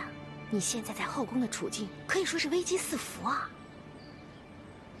娘娘，你现在在后宫的处境可以说是危机四伏啊！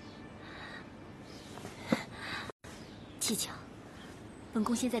七巧，本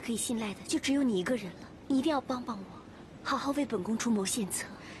宫现在可以信赖的就只有你一个人了，你一定要帮帮我，好好为本宫出谋献策。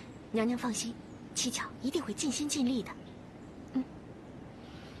娘娘放心，七巧一定会尽心尽力的。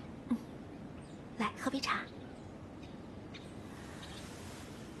来，喝杯茶。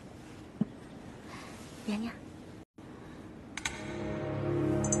娘娘，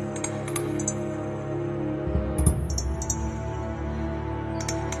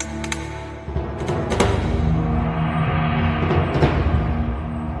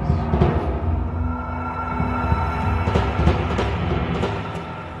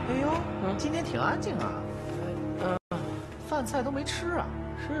净啊。饭菜都没吃啊。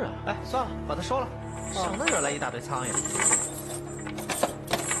是啊。哎，算了，把它收了，省得惹来一大堆苍蝇。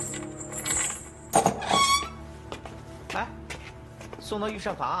哎，送到御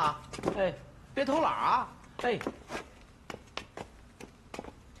膳房啊。哎，别偷懒啊。哎，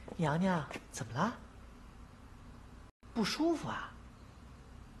娘娘怎么了？不舒服啊？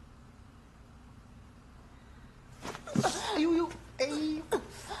哎呦呦，哎呦！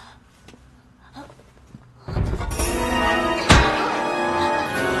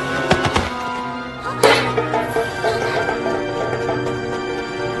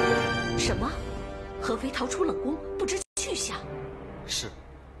什么？何妃逃出冷宫，不知去向？是，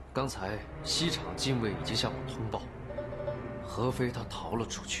刚才西厂禁卫已经向我通报，何妃她逃了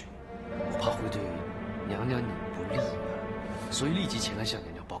出去，我怕会对娘娘你不利啊，所以立即前来向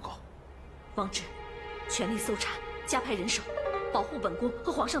娘娘报告。王旨，全力搜查，加派人手，保护本宫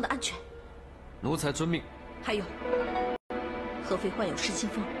和皇上的安全。奴才遵命。还有，何妃患有失心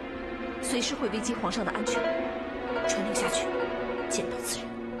疯，随时会危及皇上的安全，传令下去，见到此人，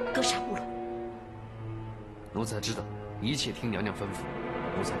格杀不论。奴才知道，一切听娘娘吩咐。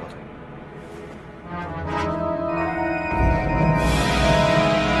奴才告退。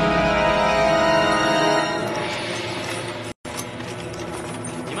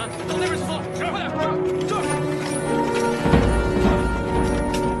你们往那边去搜，快点，这儿！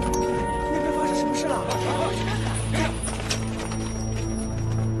那边发生什么事了？去看看。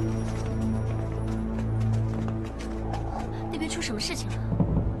那边出什么事情了？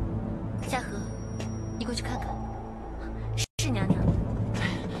夏荷，你过去看看。是娘娘。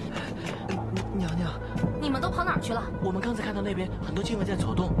娘娘，你们都跑哪儿去了？我们刚才看到那边很多禁卫在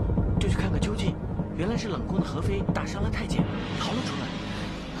走动，就去看个究竟。原来是冷宫的何妃打伤了太监，逃了出来。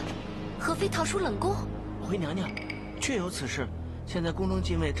何妃逃出冷宫？回娘娘，确有此事。现在宫中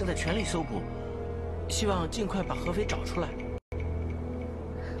禁卫正在全力搜捕，希望尽快把何妃找出来。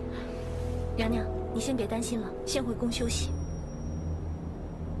娘娘，你先别担心了，先回宫休息。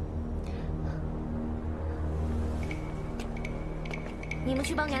你们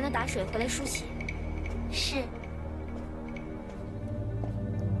去帮娘娘打水，回来梳洗。是。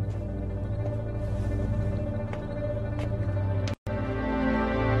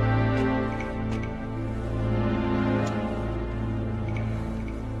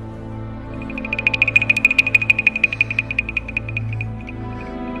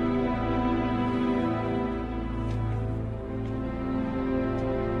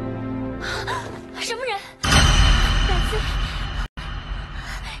什么人？百岁。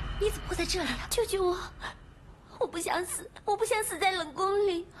你怎么会在这里啊？救救我！我不想死，我不想死在冷宫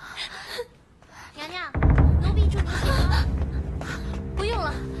里。娘娘，奴婢助您解围。不用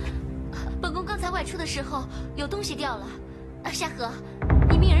了，本宫刚才外出的时候有东西掉了。夏荷，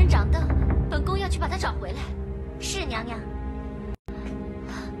你命人掌灯，本宫要去把它找回来。是娘娘。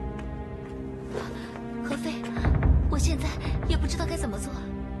何妃，我现在也不知道该怎么做，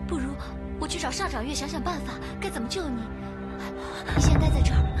不如我去找上掌月想想办法，该怎么救你。你先待在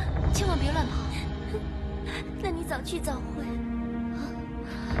这儿，千万别乱跑。那你早去早回。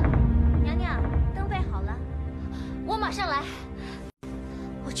娘娘，灯备好了，我马上来。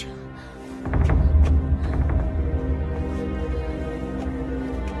我去了。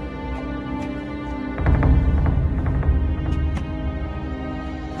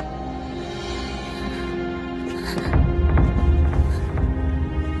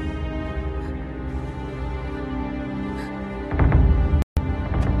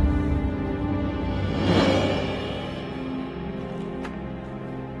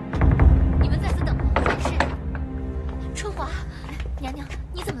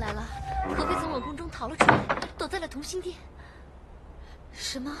逃了出来，躲在了同心殿。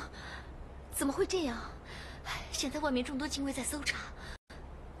什么？怎么会这样？现在外面众多禁卫在搜查，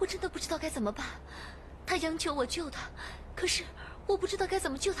我真的不知道该怎么办。他央求我救他，可是我不知道该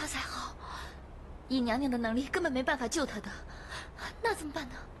怎么救他才好。以娘娘的能力，根本没办法救他的。那怎么办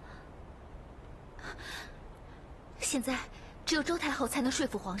呢？现在只有周太后才能说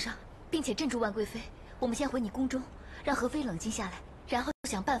服皇上，并且镇住万贵妃。我们先回你宫中，让何妃冷静下来，然后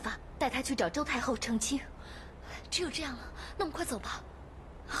想办法带她去找周太后澄清。只有这样了，那我们快走吧。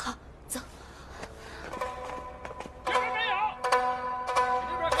好，走。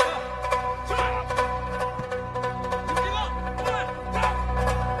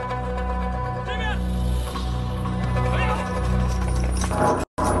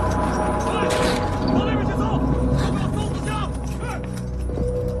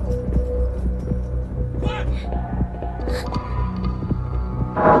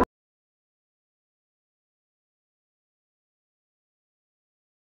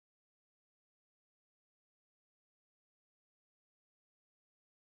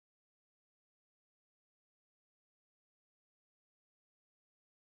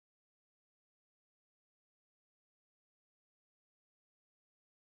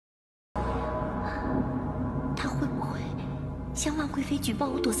向万贵妃举报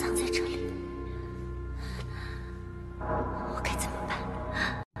我躲藏在这里，我该怎么办？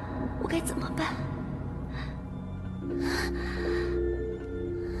我该怎么办？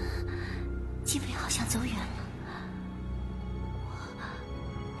继妃好像走远了，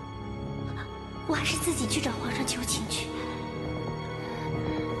我还是自己去找皇上求情去。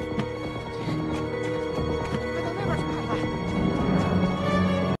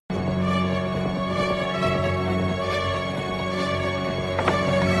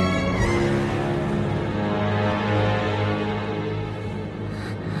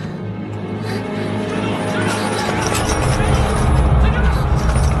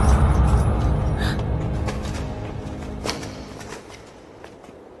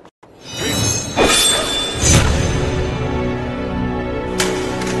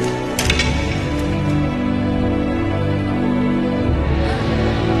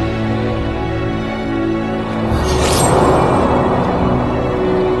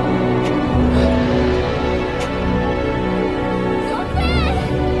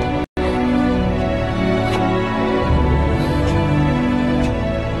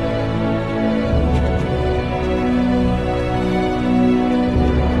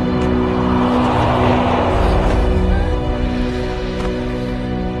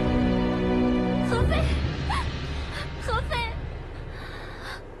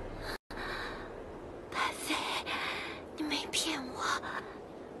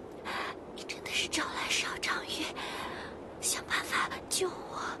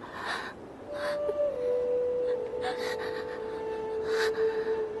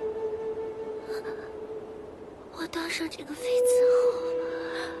 我当上这个妃子后，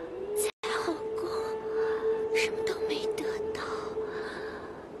在后宫什么都没得到，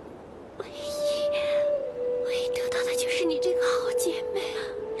唯一得到的就是你这个好姐妹。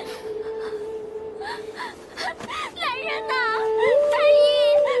来人呐！太医，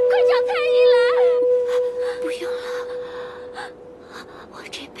快找太医来！不用了，我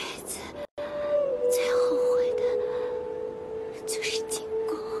这辈子最后悔的就是进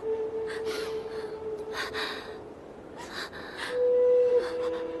宫。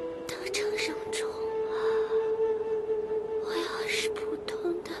 得逞生中，我要是普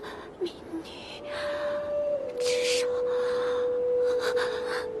通的民女，至少我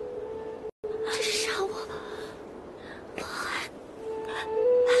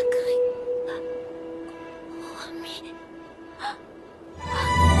还可以活命。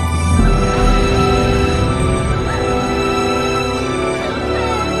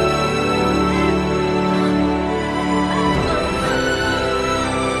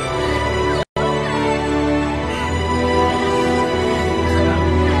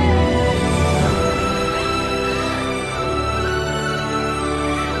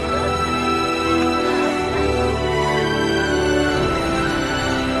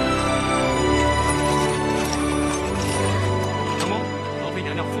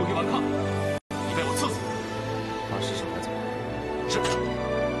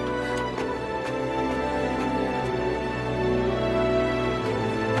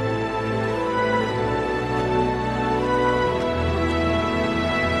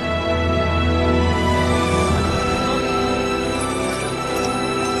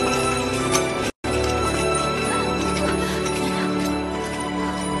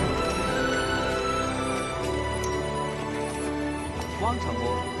 汪长公，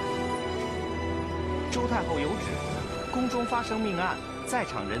周太后有旨，宫中发生命案，在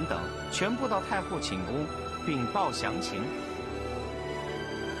场人等全部到太后寝宫，禀报详情。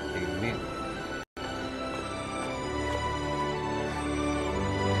领命。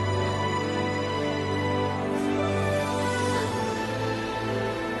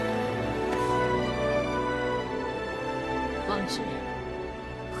王侄，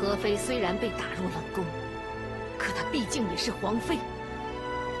何妃虽然被打入冷宫，可她毕竟也是皇妃。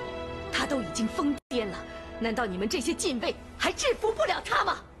 他都已经疯癫了，难道你们这些禁卫还制服不了他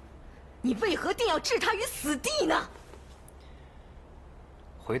吗？你为何定要置他于死地呢？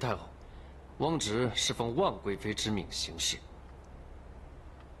回太后，汪直是奉万贵妃之命行事。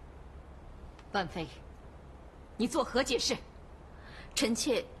万妃，你作何解释？臣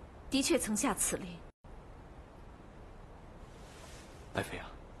妾的确曾下此令。爱妃啊，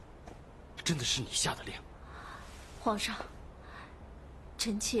真的是你下的令？皇上，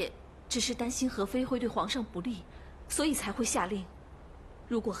臣妾。 只是担心何妃会对皇上不利，所以才会下令。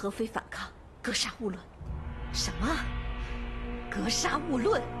如果何妃反抗，格杀勿论。什么？格杀勿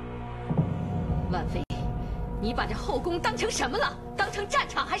论？万妃，你把这后宫当成什么了？当成战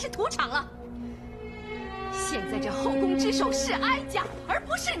场还是土场了？现在这后宫之首是哀家，而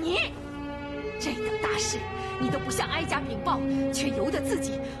不是你。这等大事，你都不向哀家禀报，却由得自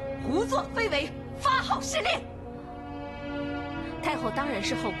己胡作非为，发号施令。太后当然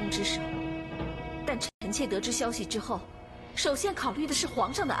是后宫之首，但臣妾得知消息之后，首先考虑的是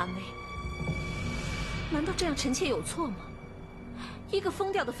皇上的安危。难道这样臣妾有错吗？一个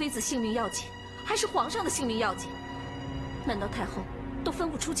疯掉的妃子性命要紧，还是皇上的性命要紧？难道太后都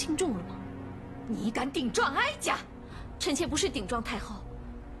分不出轻重了吗？你敢顶撞哀家？臣妾不是顶撞太后，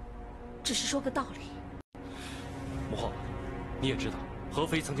只是说个道理。母后，你也知道，何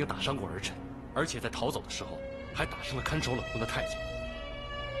妃曾经打伤过儿臣，而且在逃走的时候还打伤了看守冷宫的太监。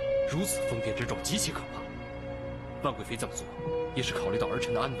如此疯癫之状极其可怕。万贵妃这么做，也是考虑到儿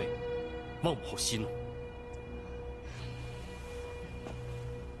臣的安危，望母后息怒。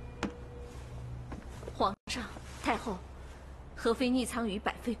皇上、太后，何妃匿藏于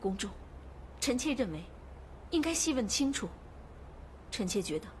百妃宫中，臣妾认为，应该细问清楚。臣妾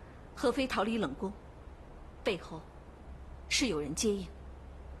觉得，何妃逃离冷宫，背后是有人接应。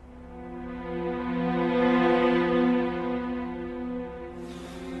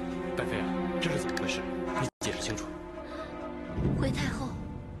百妃啊，这是怎么回事？你解释清楚。回太后，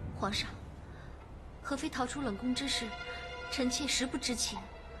皇上，何妃逃出冷宫之事，臣妾实不知情。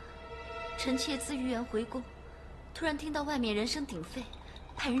臣妾自御园回宫，突然听到外面人声鼎沸，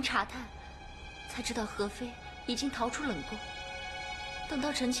派人查探，才知道何妃已经逃出冷宫。等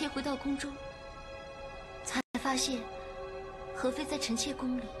到臣妾回到宫中，才发现何妃在臣妾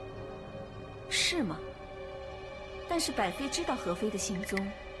宫里。是吗？但是百妃知道何妃的行踪，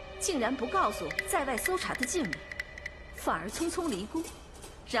竟然不告诉在外搜查的禁卫，反而匆匆离宫，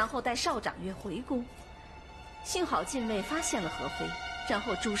然后带少长约回宫。幸好禁卫发现了何妃，然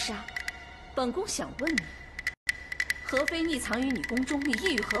后诛杀。本宫想问你，何妃匿藏于你宫中，你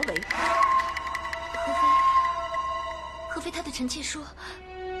意欲何为？何妃她对臣妾说，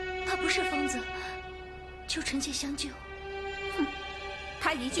她不是疯子，求臣妾相救。哼，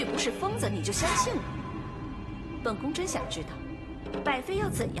她一句不是疯子你就相信了？本宫真想知道，百妃要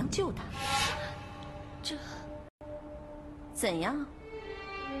怎样救她？这怎样？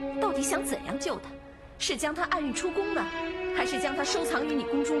到底想怎样救她？是将她暗运出宫呢，还是将她收藏于你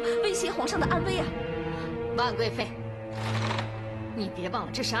宫中，威胁皇上的安危啊？万贵妃，你别忘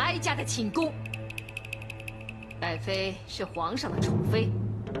了，这是哀家的寝宫。百妃是皇上的宠妃，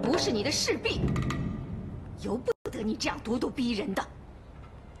不是你的侍婢，由不得你这样咄咄逼人的。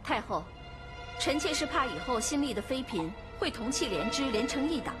太后，臣妾是怕以后新立的妃嫔会同气连枝，连成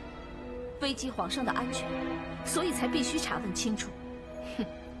一党，危及皇上的安全，所以才必须查问清楚。哼，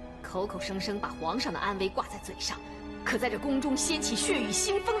口口声声把皇上的安危挂在嘴上，可在这宫中掀起血雨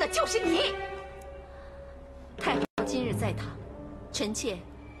腥风的就是你。太后今日在堂，臣妾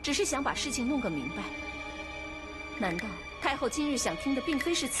只是想把事情弄个明白。难道太后今日想听的并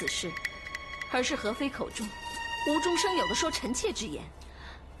非是此事，而是何妃口中无中生有的说臣妾之言？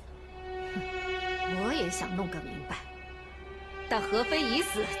我也想弄个明白，但何妃已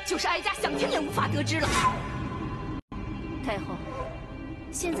死，就是哀家想听也无法得知了。太后，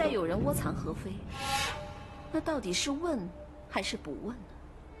现在有人窝藏何妃，那到底是问还是不问呢？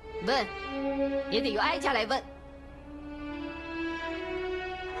问，也得由哀家来问。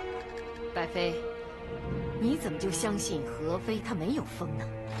百妃，你怎么就相信何妃她没有疯呢？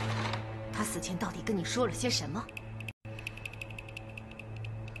她死前到底跟你说了些什么？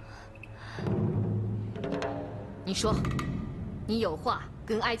你说，你有话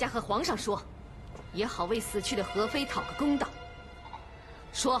跟哀家和皇上说，也好为死去的何妃讨个公道。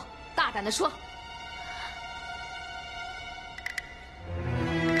说，大胆的说。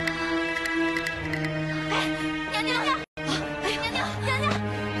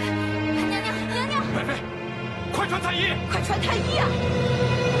传太医，快传太医啊！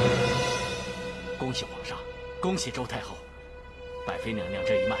恭喜皇上，恭喜周太后，百妃娘娘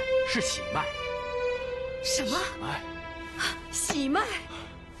这一脉是喜脉。什么？喜脉？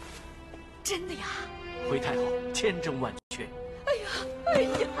真的呀？回太后千真万确。哎呀，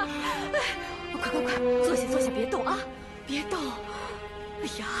快，坐下，别动啊，别动。哎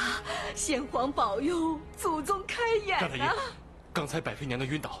呀，先皇保佑，祖宗开眼啊！大太医，刚才百妃娘娘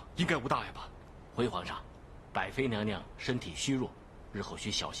晕倒，应该无大碍吧？回皇上。百妃娘娘身体虚弱，日后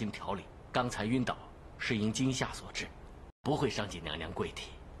需小心调理。刚才晕倒是因惊吓所致，不会伤及娘娘贵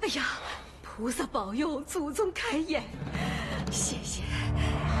体。哎呀，菩萨保佑，祖宗开眼！谢谢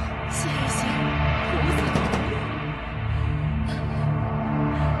菩萨保佑。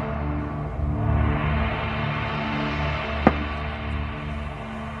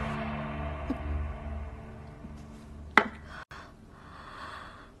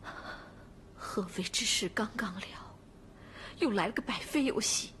何妃之事刚刚了，又来了个百妃游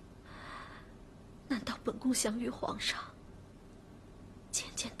戏，难道本宫想与皇上简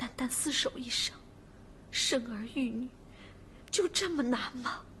简单单厮守一生，生儿育女，就这么难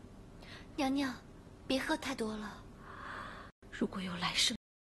吗？娘娘，别喝太多了。如果有来生，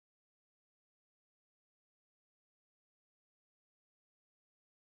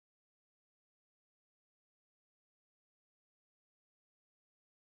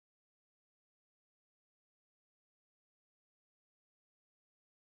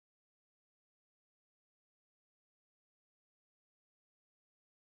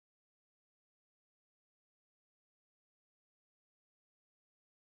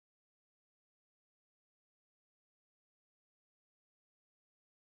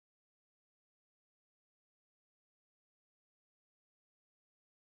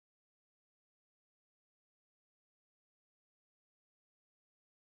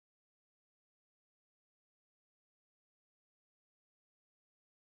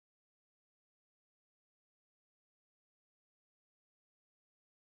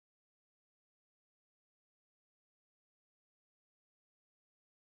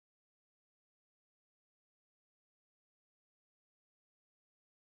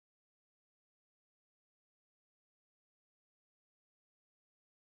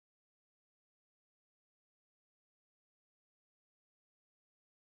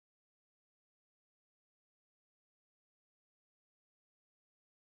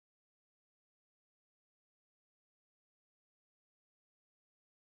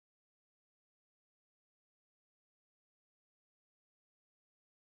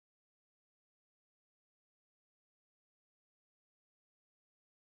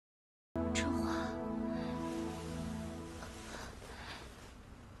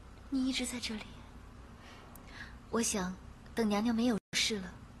你一直在这里。我想等娘娘没有事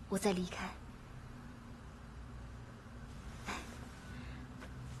了，我再离开。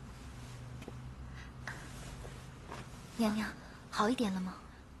娘娘，好一点了吗？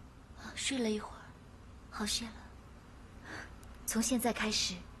睡了一会儿，好些了。从现在开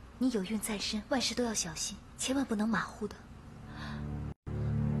始，你有孕在身，万事都要小心，千万不能马虎的。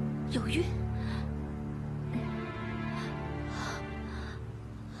有孕？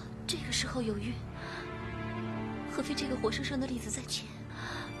这个时候有孕，何非这个活生生的例子在前，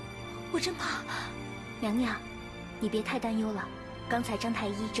我真怕。娘娘，你别太担忧了。刚才张太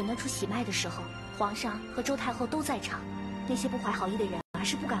医诊断出喜脉的时候，皇上和周太后都在场，那些不怀好意的人儿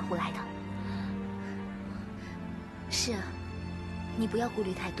是不敢胡来的。是啊，你不要顾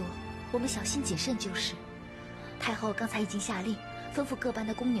虑太多，我们小心谨慎就是。太后刚才已经下令，吩咐各班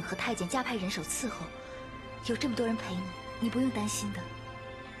的宫女和太监加派人手伺候，有这么多人陪你，你不用担心的。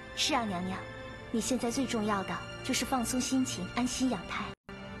是啊，娘娘，你现在最重要的就是放松心情，安心养胎。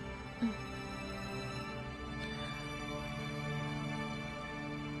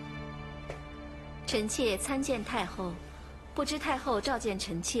臣妾参见太后，不知太后召见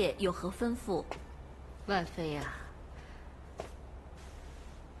臣妾有何吩咐？万妃啊，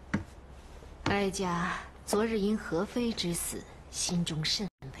哀家昨日因何妃之死，心中甚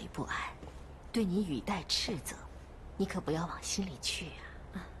为不安，对你语带斥责，你可不要往心里去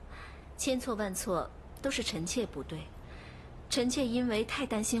啊。千错万错，都是臣妾不对。臣妾因为太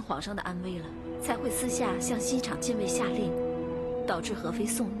担心皇上的安危了，才会私下向西厂禁卫下令，导致何妃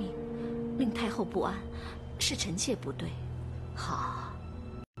送命，令太后不安，是臣妾不对。好，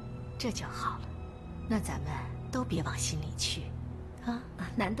这就好了。那咱们都别往心里去，啊！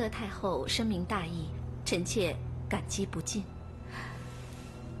难得太后深明大义，臣妾感激不尽。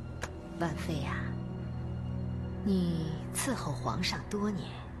万妃啊，你伺候皇上多年，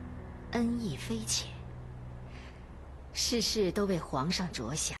恩义非浅，事事都为皇上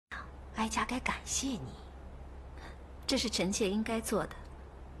着想，哀家该感谢你。这是臣妾应该做的，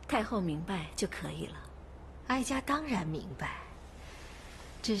太后明白就可以了。哀家当然明白，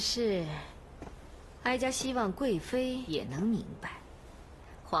只是哀家希望贵妃也能明白，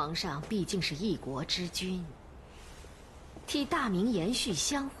皇上毕竟是一国之君，替大明延续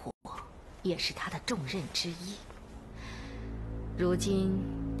香火也是他的重任之一。如今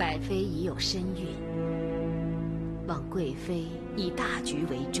百妃已有身孕，望贵妃以大局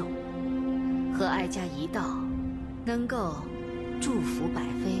为重，和哀家一道，能够祝福百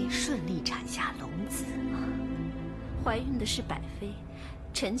妃顺利产下龙子。怀孕的是百妃，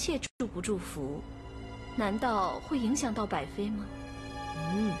臣妾祝不祝福，难道会影响到百妃吗？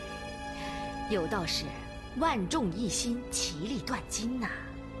有道是万众一心，其利断金呐。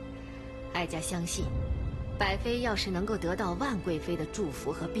哀家相信，百妃要是能够得到万贵妃的祝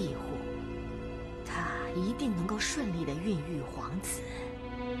福和庇护，她一定能够顺利的孕育皇子。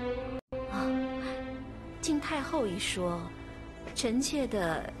经太后一说，臣妾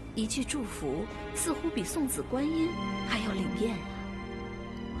的一句祝福，似乎比送子观音还要灵验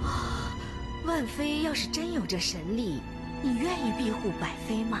啊！万妃要是真有这神力，你愿意庇护百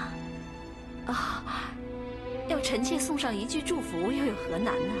妃吗？啊，要臣妾送上一句祝福，又有何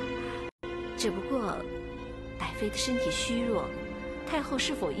难呢？只不过，百妃的身体虚弱，太后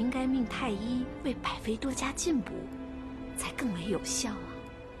是否应该命太医为百妃多加进补，才更为有效啊？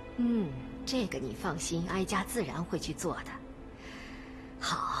这个你放心，哀家自然会去做的。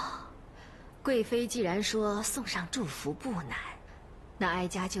好，贵妃既然说送上祝福不难，那哀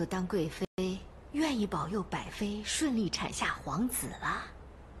家就当贵妃愿意保佑百妃顺利产下皇子了。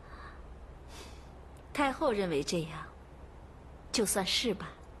太后认为这样，就算是吧。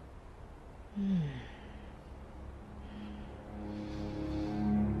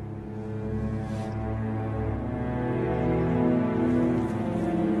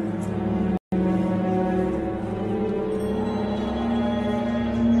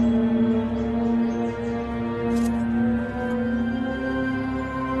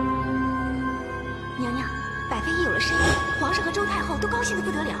娘娘，百妃一有了身孕，皇上和周太后都高兴得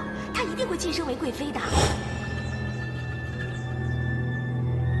不得了，她一定会晋升为贵妃的。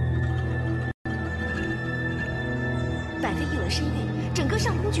百妃有了身孕，整个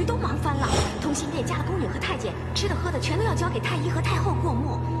上宫局都忙翻了。同心殿家的宫女和太监，吃的喝的全都要交给太医和太后过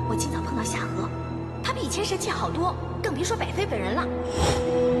目。我今早碰到夏荷，她比以前神气好多，更别说百妃本人了。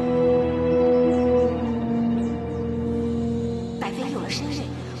百妃有了身孕，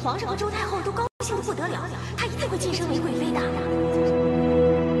皇上和周太后都高兴得不得了，她一定会晋升为贵妃的。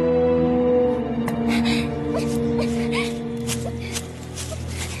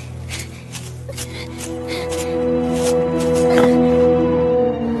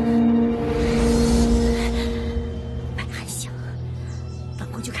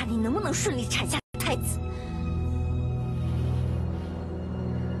顺利产下太子。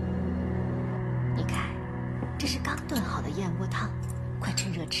你看，这是刚炖好的燕窝汤，快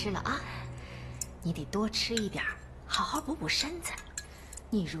趁热吃了啊！你得多吃一点，好好补补身子。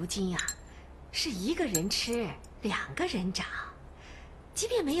你如今呀，是一个人吃2个人长，即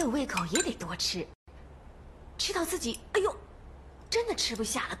便没有胃口也得多吃，吃到自己哎呦，真的吃不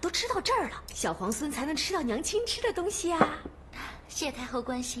下了，都吃到这儿了，小皇孙才能吃到娘亲吃的东西啊！谢太后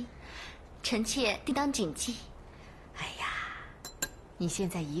关心。臣妾定当谨记。哎呀，你现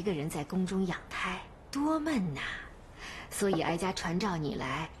在一个人在宫中养胎，多闷呐！所以哀家传召你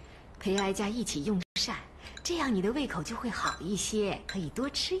来，陪哀家一起用膳，这样你的胃口就会好一些，可以多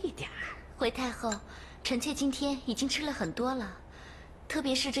吃一点儿。回太后，臣妾今天已经吃了很多了，特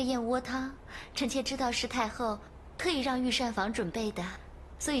别是这燕窝汤，臣妾知道是太后特意让御膳房准备的，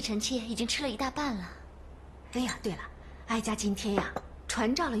所以臣妾已经吃了1大半了。哎呀，对了，哀家今天呀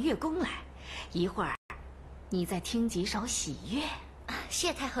传召了乐工来。一会儿，你再听几首喜乐。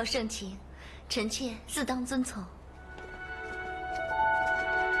谢太后盛情，臣妾自当遵从。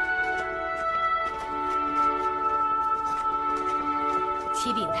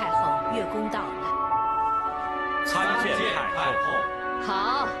启禀太后，乐工到了。参见太后。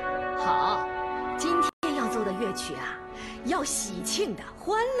好，好，今天要奏的乐曲啊，要喜庆的、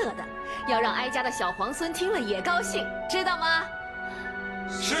欢乐的，要让哀家的小皇孙听了也高兴，知道吗？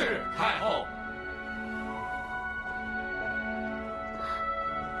是太后。